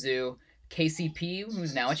Clarkson from Mizzou, KCP,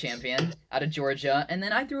 who's now a champion, out of Georgia. And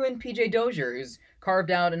then I threw in PJ Dozier, who's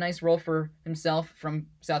carved out a nice role for himself from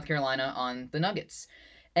South Carolina on the Nuggets.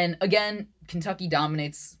 And again, Kentucky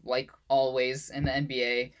dominates like always in the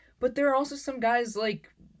NBA, but there are also some guys like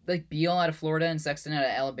Beal out of Florida and Sexton out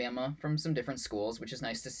of Alabama from some different schools, which is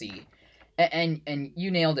nice to see. And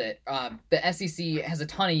you nailed it. The SEC has a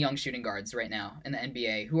ton of young shooting guards right now in the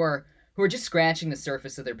NBA who are just scratching the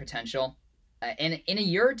surface of their potential. And in a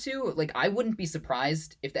year or two, I wouldn't be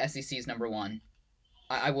surprised if the SEC is number 1.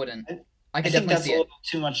 I wouldn't. I think that's a little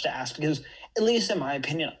too much to ask, because, at least in my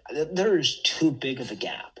opinion, there is too big of a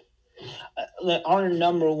gap. Our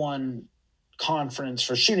number 1 conference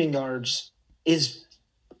for shooting guards is,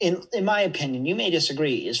 in my opinion, you may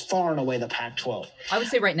disagree, is far and away the Pac-12. I would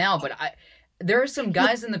say right now, but There are some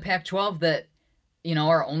guys in the Pac-12 that,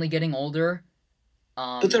 are only getting older.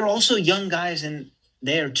 But there are also young guys in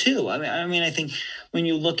there too. I think when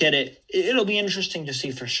you look at it, it'll be interesting to see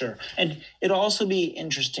for sure, and it'll also be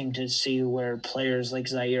interesting to see where players like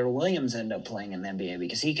Zaire Williams end up playing in the NBA,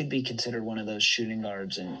 because he could be considered one of those shooting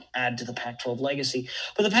guards and add to the Pac-12 legacy.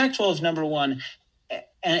 But the Pac-12 is number one,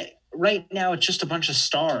 and right now it's just a bunch of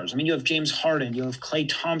stars. I mean, you have James Harden, you have Klay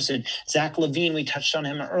Thompson, Zach LaVine. We touched on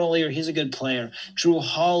him earlier. He's a good player. Drew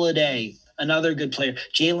Holiday, another good player.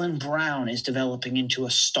 Jaylen Brown is developing into a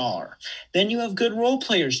star. Then you have good role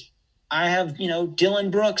players. I have, Dylan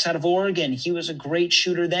Brooks out of Oregon. He was a great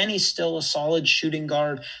shooter then. He's still a solid shooting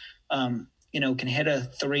guard. Can hit a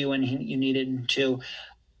three when you need it to.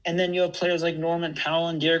 And then you have players like Norman Powell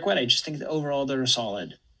and Derek White. I just think that overall they're a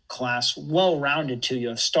solid class, well-rounded too. You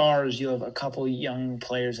have stars. You have a couple young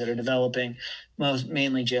players that are developing,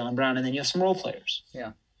 mainly Jaylen Brown, and then you have some role players.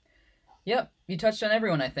 Yeah. Yep, you touched on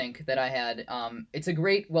everyone, I think, that I had. It's a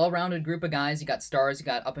great, well-rounded group of guys. You got stars, you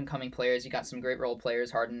got up-and-coming players, you got some great role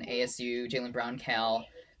players, Harden, ASU, Jaylen Brown, Cal,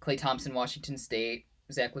 Klay Thompson, Washington State,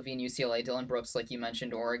 Zach LaVine, UCLA, Dylan Brooks, like you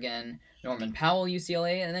mentioned, Oregon, Norman Powell,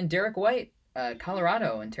 UCLA, and then Derek White,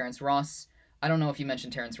 Colorado, and Terrence Ross. I don't know if you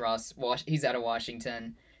mentioned Terrence Ross. He's out of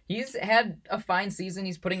Washington. He's had a fine season.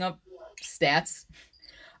 He's putting up stats.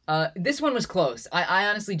 This one was close. I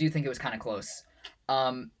honestly do think it was kind of close.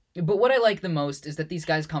 But what I like the most is that these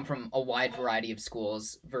guys come from a wide variety of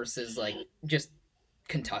schools versus like just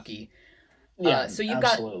Kentucky. Yeah, so you've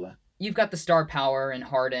absolutely. you've got the star power in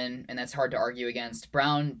Harden, and that's hard to argue against.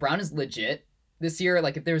 Brown is legit this year.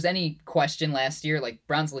 Like if there was any question last year, like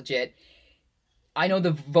Brown's legit. I know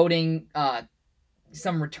the voting,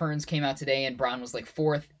 some returns came out today, and Brown was like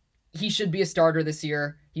fourth. He should be a starter this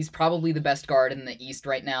year. He's probably the best guard in the East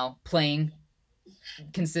right now, playing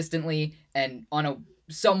consistently and on a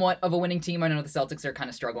somewhat of a winning team. I know the Celtics are kind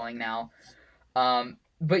of struggling now.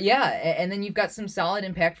 But yeah, and then you've got some solid,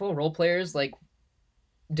 impactful role players like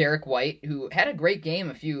Derek White, who had a great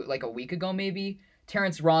game a week ago maybe.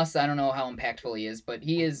 Terrence Ross, I don't know how impactful he is, but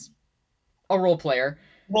he is a role player.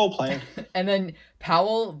 Role player. And then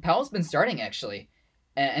Powell's been starting actually.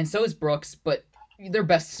 And so is Brooks, but they're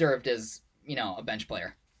best served as, a bench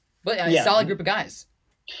player. But a solid group of guys.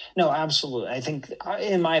 No, absolutely. I think,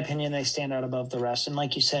 in my opinion, they stand out above the rest. And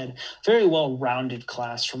like you said, very well-rounded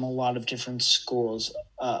class from a lot of different schools.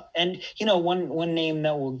 And, one name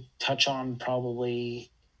that we'll touch on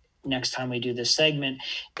probably next time we do this segment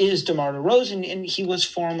is DeMar DeRozan. And he was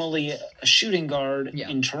formerly a shooting guard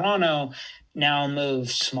in Toronto, now moved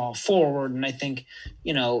small forward. And I think,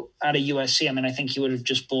 out of USC, I think he would have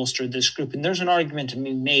just bolstered this group. And there's an argument to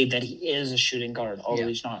be made that he is a shooting guard, although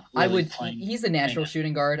he's not really playing. He's a natural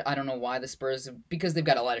shooting guard. I don't know why the Spurs, because they've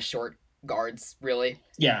got a lot of short guards, really.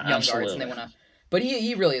 Yeah, young absolutely. Guards, and they want to. But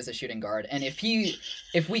he really is a shooting guard. And if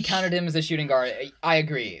we counted him as a shooting guard, I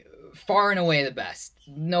agree. Far and away the best.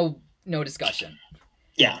 No discussion.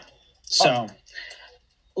 Yeah. So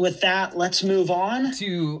with that, let's move on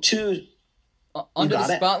to Under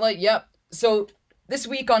the Spotlight. Yep. So this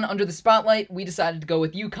week on Under the Spotlight, we decided to go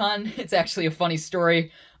with UConn. It's actually a funny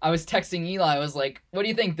story. I was texting Eli. I was like, what do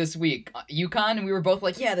you think this week? UConn? And we were both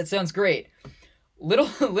like, yeah, that sounds great.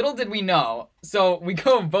 Little did we know. So we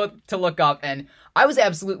go both to look up, and I was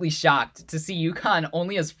absolutely shocked to see UConn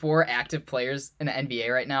only has 4 active players in the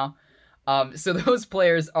NBA right now. So those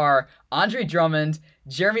players are Andre Drummond,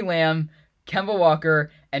 Jeremy Lamb, Kemba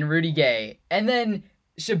Walker, and Rudy Gay. And then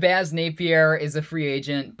Shabazz Napier is a free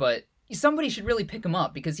agent, but somebody should really pick him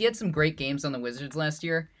up because he had some great games on the Wizards last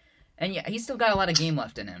year. And yeah, he's still got a lot of game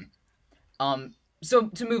left in him. So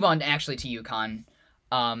to move on to UConn,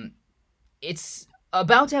 it's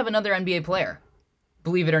about to have another NBA player,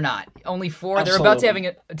 believe it or not. Only 4. Absolutely. They're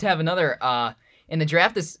about to have another in the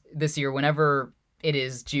draft this year, whenever it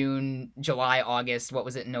is June, July, August. What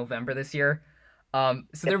was it, November this year? So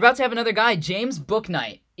they're about to have another guy. James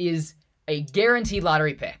Bouknight is a guaranteed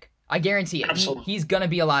lottery pick. I guarantee it. He's going to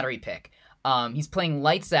be a lottery pick. He's playing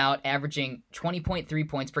lights out, averaging 20.3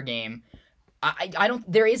 points per game.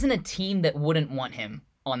 There isn't a team that wouldn't want him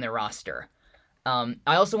on their roster. I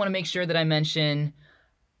also want to make sure that I mention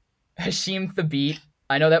Hasheem Thabeet.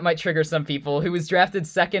 I know that might trigger some people, who was drafted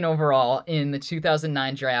 2nd overall in the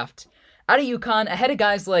 2009 draft out of UConn, ahead of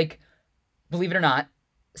guys like, believe it or not,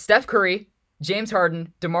 Steph Curry, James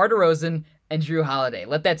Harden, DeMar DeRozan, and Drew Holiday.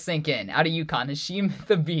 Let that sink in. Out of UConn, Hasheem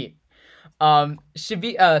Thabeet.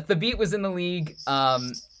 Thabeet was in the league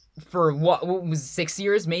for what was 6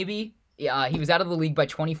 years, maybe? He was out of the league by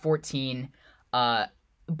 2014.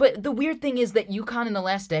 But the weird thing is that UConn in the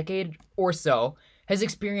last decade or so has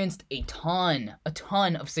experienced a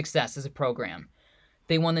ton of success as a program.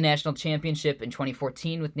 They won the national championship in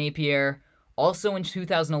 2014 with Napier, also in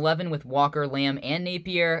 2011 with Walker, Lamb, and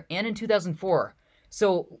Napier, and in 2004.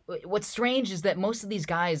 So what's strange is that most of these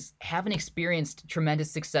guys haven't experienced tremendous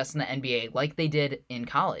success in the NBA like they did in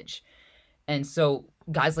college. And so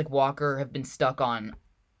guys like Walker have been stuck on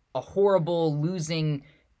a horrible losing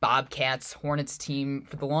Bobcats Hornets team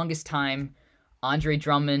for the longest time. Andre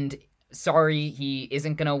Drummond, sorry, he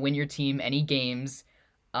isn't going to win your team any games.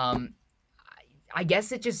 Um, I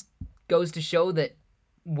guess it just goes to show that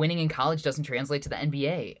winning in college doesn't translate to the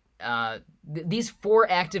NBA. These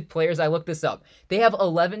 4 active players, I looked this up, they have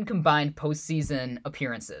 11 combined postseason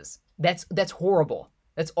appearances. That's horrible.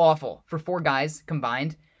 That's awful for 4 guys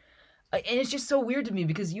combined. And it's just so weird to me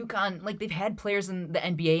because UConn, like, they've had players in the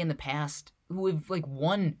NBA in the past who have, like,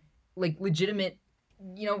 won, like, legitimate,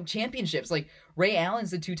 championships. Like, Ray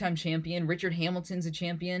Allen's a 2-time champion. Richard Hamilton's a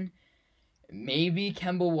champion. Maybe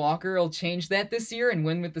Kemba Walker will change that this year and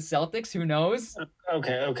win with the Celtics. Who knows?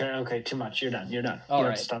 Okay. Too much. You're done. All you right.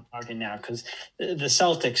 have to stop talking now because the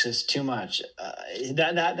Celtics is too much.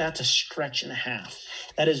 That's a stretch and a half.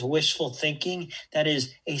 That is wishful thinking. That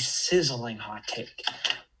is a sizzling hot take.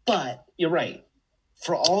 But you're right.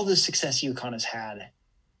 For all the success UConn has had,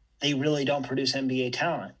 they really don't produce NBA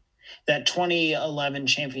talent. That 2011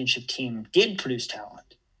 championship team did produce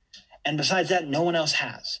talent. And besides that, no one else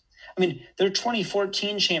has. I mean, their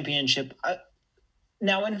 2014 championship,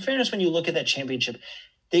 now in fairness, when you look at that championship,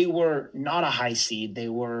 they were not a high seed. They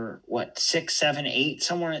were, 6, 7, 8,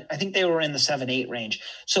 somewhere. I think they were in the 7, 8 range.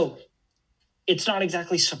 So it's not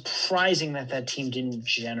exactly surprising that team didn't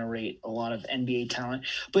generate a lot of NBA talent.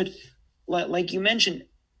 But like you mentioned,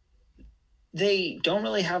 they don't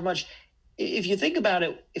really have much. If you think about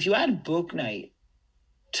it, if you add Book Night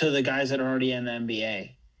to the guys that are already in the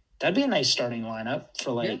NBA, that'd be a nice starting lineup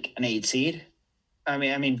for an 8 seed. I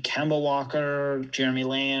mean, Kemba Walker, Jeremy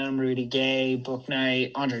Lamb, Rudy Gay, Book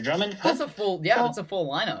Night, Andre Drummond. That's a full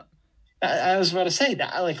lineup. I was about to say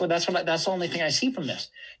that. That's the only thing I see from this.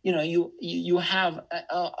 You have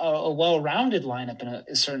a well-rounded lineup in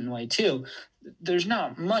a certain way too. There's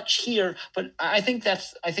not much here, but I think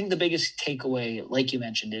the biggest takeaway, like you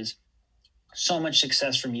mentioned, is so much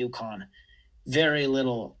success from UConn. Very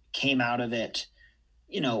little came out of it.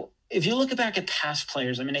 If you look back at past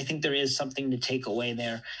players, I mean, I think there is something to take away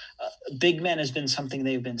there. Big men has been something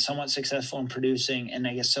they've been somewhat successful in producing, and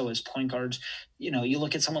I guess so is point guards. You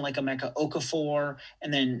look at someone like Emeka Okafor,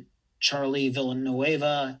 and then Charlie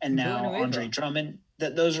Villanueva, and now Andre Drummond.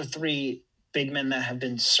 Those are 3 big men that have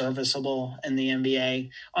been serviceable in the NBA.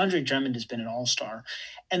 Andre Drummond has been an all-star.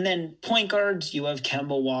 And then point guards, you have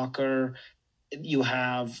Kemba Walker, you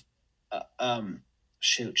have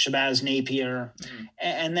Shabazz Napier. Mm-hmm.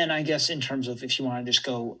 And then I guess in terms of if you want to just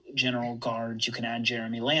go general guards, you can add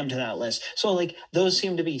Jeremy Lamb to that list. So those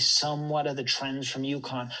seem to be somewhat of the trends from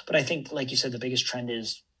UConn. But I think, like you said, the biggest trend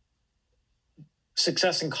is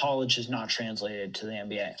success in college is not translated to the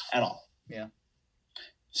NBA at all. Yeah.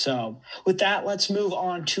 So with that, let's move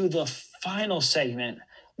on to the final segment,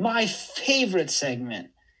 my favorite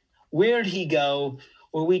segment, Where'd He Go?,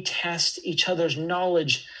 where we test each other's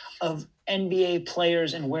knowledge of NBA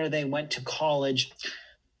players and where they went to college.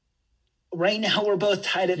 Right now, we're both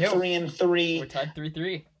tied at 3-3. We're tied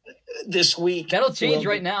 3-3. This week. That'll change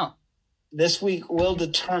right now. This week will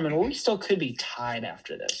determine, well, we still could be tied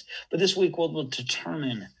after this, but this week will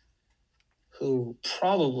determine who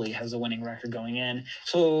probably has the winning record going in.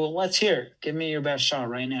 So let's hear it. Give me your best shot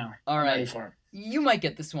right now. All right. I'm ready for it. You might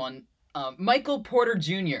get this one. Michael Porter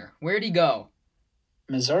Jr., where'd he go?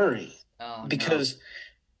 Missouri. Oh, because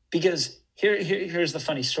here's the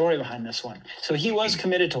funny story behind this one. So he was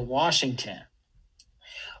committed to Washington,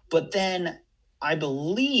 but then I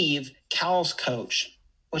believe Cal's coach,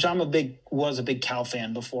 which was a big Cal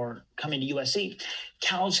fan before coming to USC.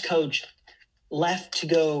 Cal's coach left to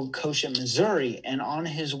go coach at Missouri, and on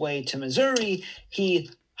his way to Missouri, he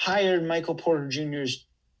hired Michael Porter Jr.'s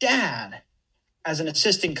dad as an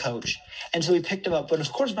assistant coach. And so he picked him up. But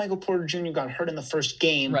of course, Michael Porter Jr. got hurt in the first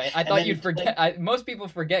game. Right. I thought you'd forget. Most people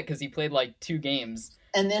forget because he played 2 games.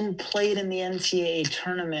 And then played in the NCAA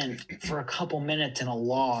tournament for a couple minutes in a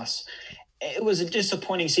loss. It was a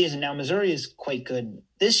disappointing season. Now, Missouri is quite good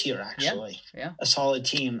this year, actually. Yeah. A solid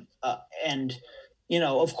team. And,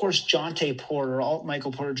 of course, Jonte Porter,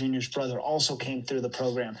 Michael Porter Jr.'s brother, also came through the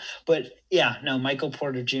program. But, Michael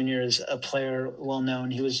Porter Jr. is a player well-known.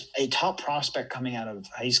 He was a top prospect coming out of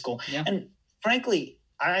high school. Yeah. And, frankly,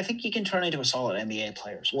 I think he can turn into a solid NBA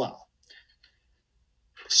player as well.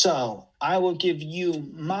 So I will give you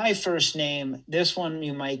my first name. This one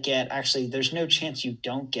you might get. Actually, there's no chance you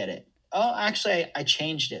don't get it. Oh, actually, I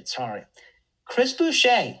changed it. Sorry. Chris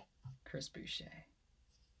Boucher, Chris Boucher.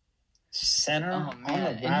 center Oh on the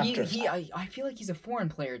man, and Raptors. I feel like he's a foreign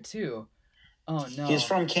player too. Oh no. He's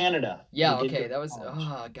from Canada. Yeah, He did okay, go that to was college.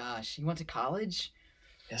 oh gosh. He went to college?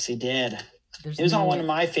 Yes, he did. There's He was no on one way of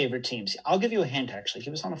my favorite teams. I'll give you a hint, actually. He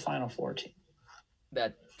was on a Final Four team.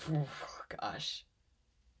 that gosh.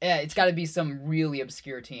 Yeah, it's got to be some really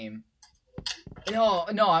obscure team. No,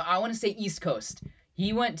 I want to say East Coast.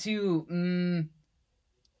 He went to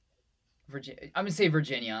Virginia. I'm gonna say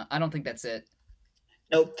Virginia. I don't think that's it.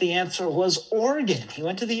 Nope, the answer was Oregon. He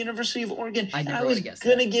went to the University of Oregon. I And never I would was have guessed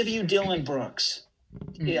going to that. give you Dylan Brooks.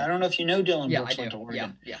 Yeah, I don't know if you know Dylan Yeah, Brooks I do. went to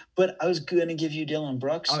Oregon. Yeah. But I was going to give you Dylan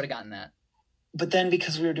Brooks. I would have gotten that. But then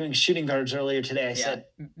because we were doing shooting guards earlier today, I said,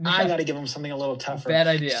 I got to give him something a little tougher. Bad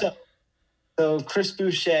idea. So Chris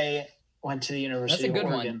Boucher went to the University of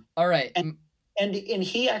Oregon. That's a good one. All right. And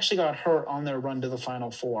he actually got hurt on their run to the Final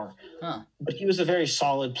Four. Huh. But he was a very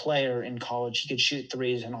solid player in college. He could shoot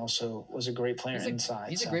threes and also was a great player inside.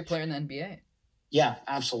 He's a great player in the NBA. Yeah,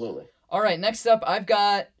 absolutely. All right, next up, I've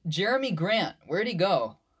got Jeremy Grant. Where'd he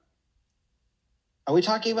go? Are we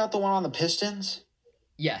talking about the one on the Pistons?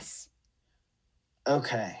 Yes.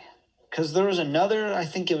 Okay. Because there was another, I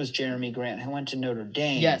think it was Jeremy Grant, who went to Notre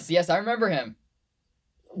Dame. Yes, I remember him.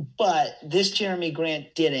 But this Jeremy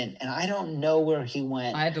Grant didn't, and I don't know where he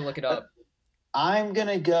went. I had to look it up. I'm going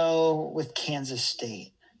to go with Kansas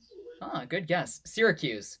State. Oh, good guess.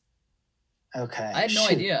 Syracuse. Okay. I had no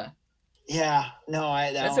idea. Yeah, no,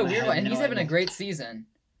 that's a weird one, and he's having a great season.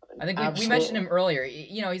 I think we mentioned him earlier.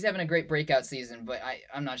 You know, he's having a great breakout season, but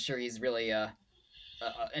I'm not sure he's really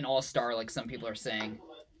an all-star like some people are saying.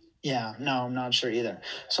 Yeah, no, I'm not sure either.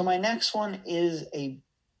 So my next one is I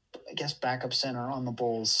guess backup center on the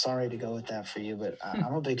Bulls. Sorry to go with that for you, but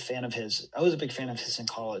I'm a big fan of his. I was a big fan of his in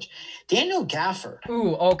college. Daniel Gafford.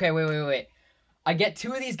 Ooh, okay, wait. I get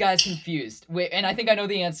two of these guys confused. Wait, and I think I know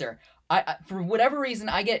the answer. I for whatever reason,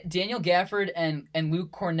 I get Daniel Gafford and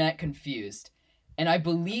Luke Cornett confused. And I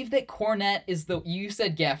believe that Cornett is you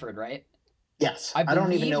said Gafford, right? Yes. I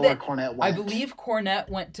don't even know where Cornett went. I believe Cornett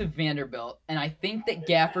went to Vanderbilt, and I think that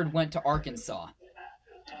Gafford went to Arkansas.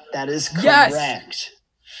 That is correct. Yes!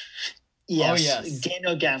 Yes. Oh, yes.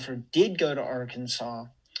 Daniel Gafford did go to Arkansas.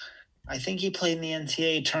 I think he played in the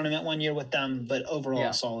NCAA tournament one year with them, but overall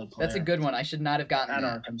a solid player. That's a good one. I should not have gotten at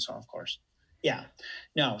that. Arkansas, of course. Yeah.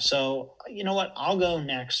 No, so you know what? I'll go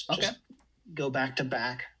next. Okay. Just go back to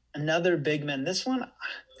back. Another big man. This one,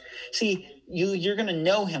 see, you're going to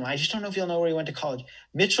know him. I just don't know if you'll know where he went to college.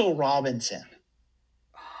 Mitchell Robinson.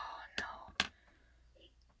 Oh, no.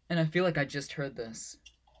 And I feel like I just heard this.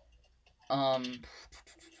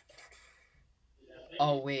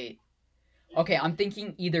 Oh, wait. Okay, I'm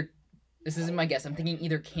thinking either... This isn't my guess. I'm thinking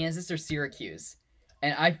either Kansas or Syracuse.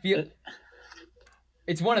 And I feel...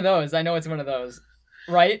 It's one of those. I know it's one of those.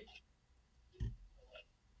 Right?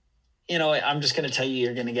 You know, I'm just going to tell you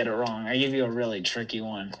you're going to get it wrong. I give you a really tricky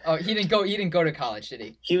one. Oh, he didn't go to college, did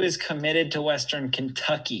he? He was committed to Western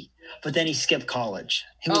Kentucky, but then he skipped college.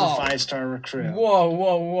 He was a 5-star recruit.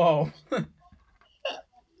 Whoa.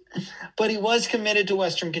 But he was committed to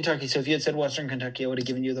Western Kentucky. So if you had said Western Kentucky, I would have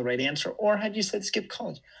given you the right answer. Or had you said skip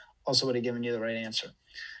college, also would have given you the right answer.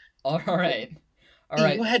 All right.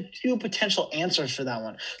 You had two potential answers for that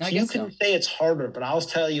one. So you can say it's harder, but I'll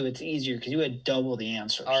tell you it's easier because you had double the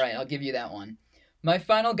answers. All right, I'll give you that one. My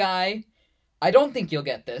final guy, I don't think you'll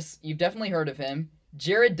get this. You've definitely heard of him.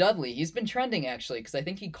 Jared Dudley. He's been trending, actually, because I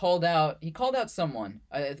think he called out someone.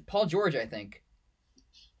 Paul George, I think.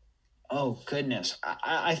 Oh, goodness.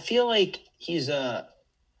 I feel like he's to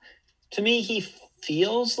me, he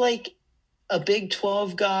feels like a Big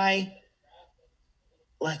 12 guy.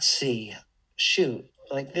 Let's see. Shoot,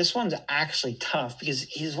 like this one's actually tough because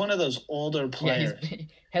he's one of those older players. Yeah,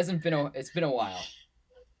 it's been a while.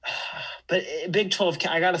 But Big 12,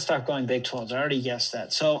 I got to stop going Big 12s. I already guessed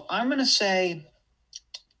that. So I'm going to say,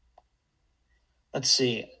 let's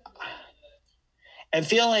see. I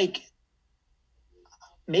feel like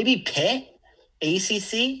maybe Pitt,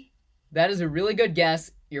 ACC. That is a really good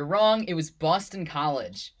guess. You're wrong. It was Boston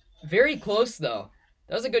College. Very close, though.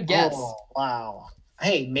 That was a good guess. Oh, wow.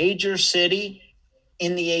 Hey, major city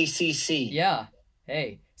in the ACC. Yeah.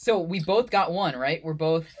 Hey. So we both got one, right? We're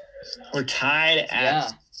tied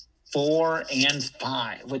at 4 and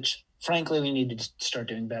 5, which frankly we need to start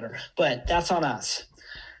doing better. But that's on us.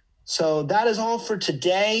 So that is all for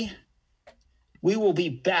today. We will be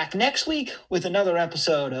back next week with another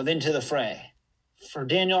episode of Into the Fray. For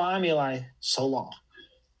Daniel, I'm Eli. So long.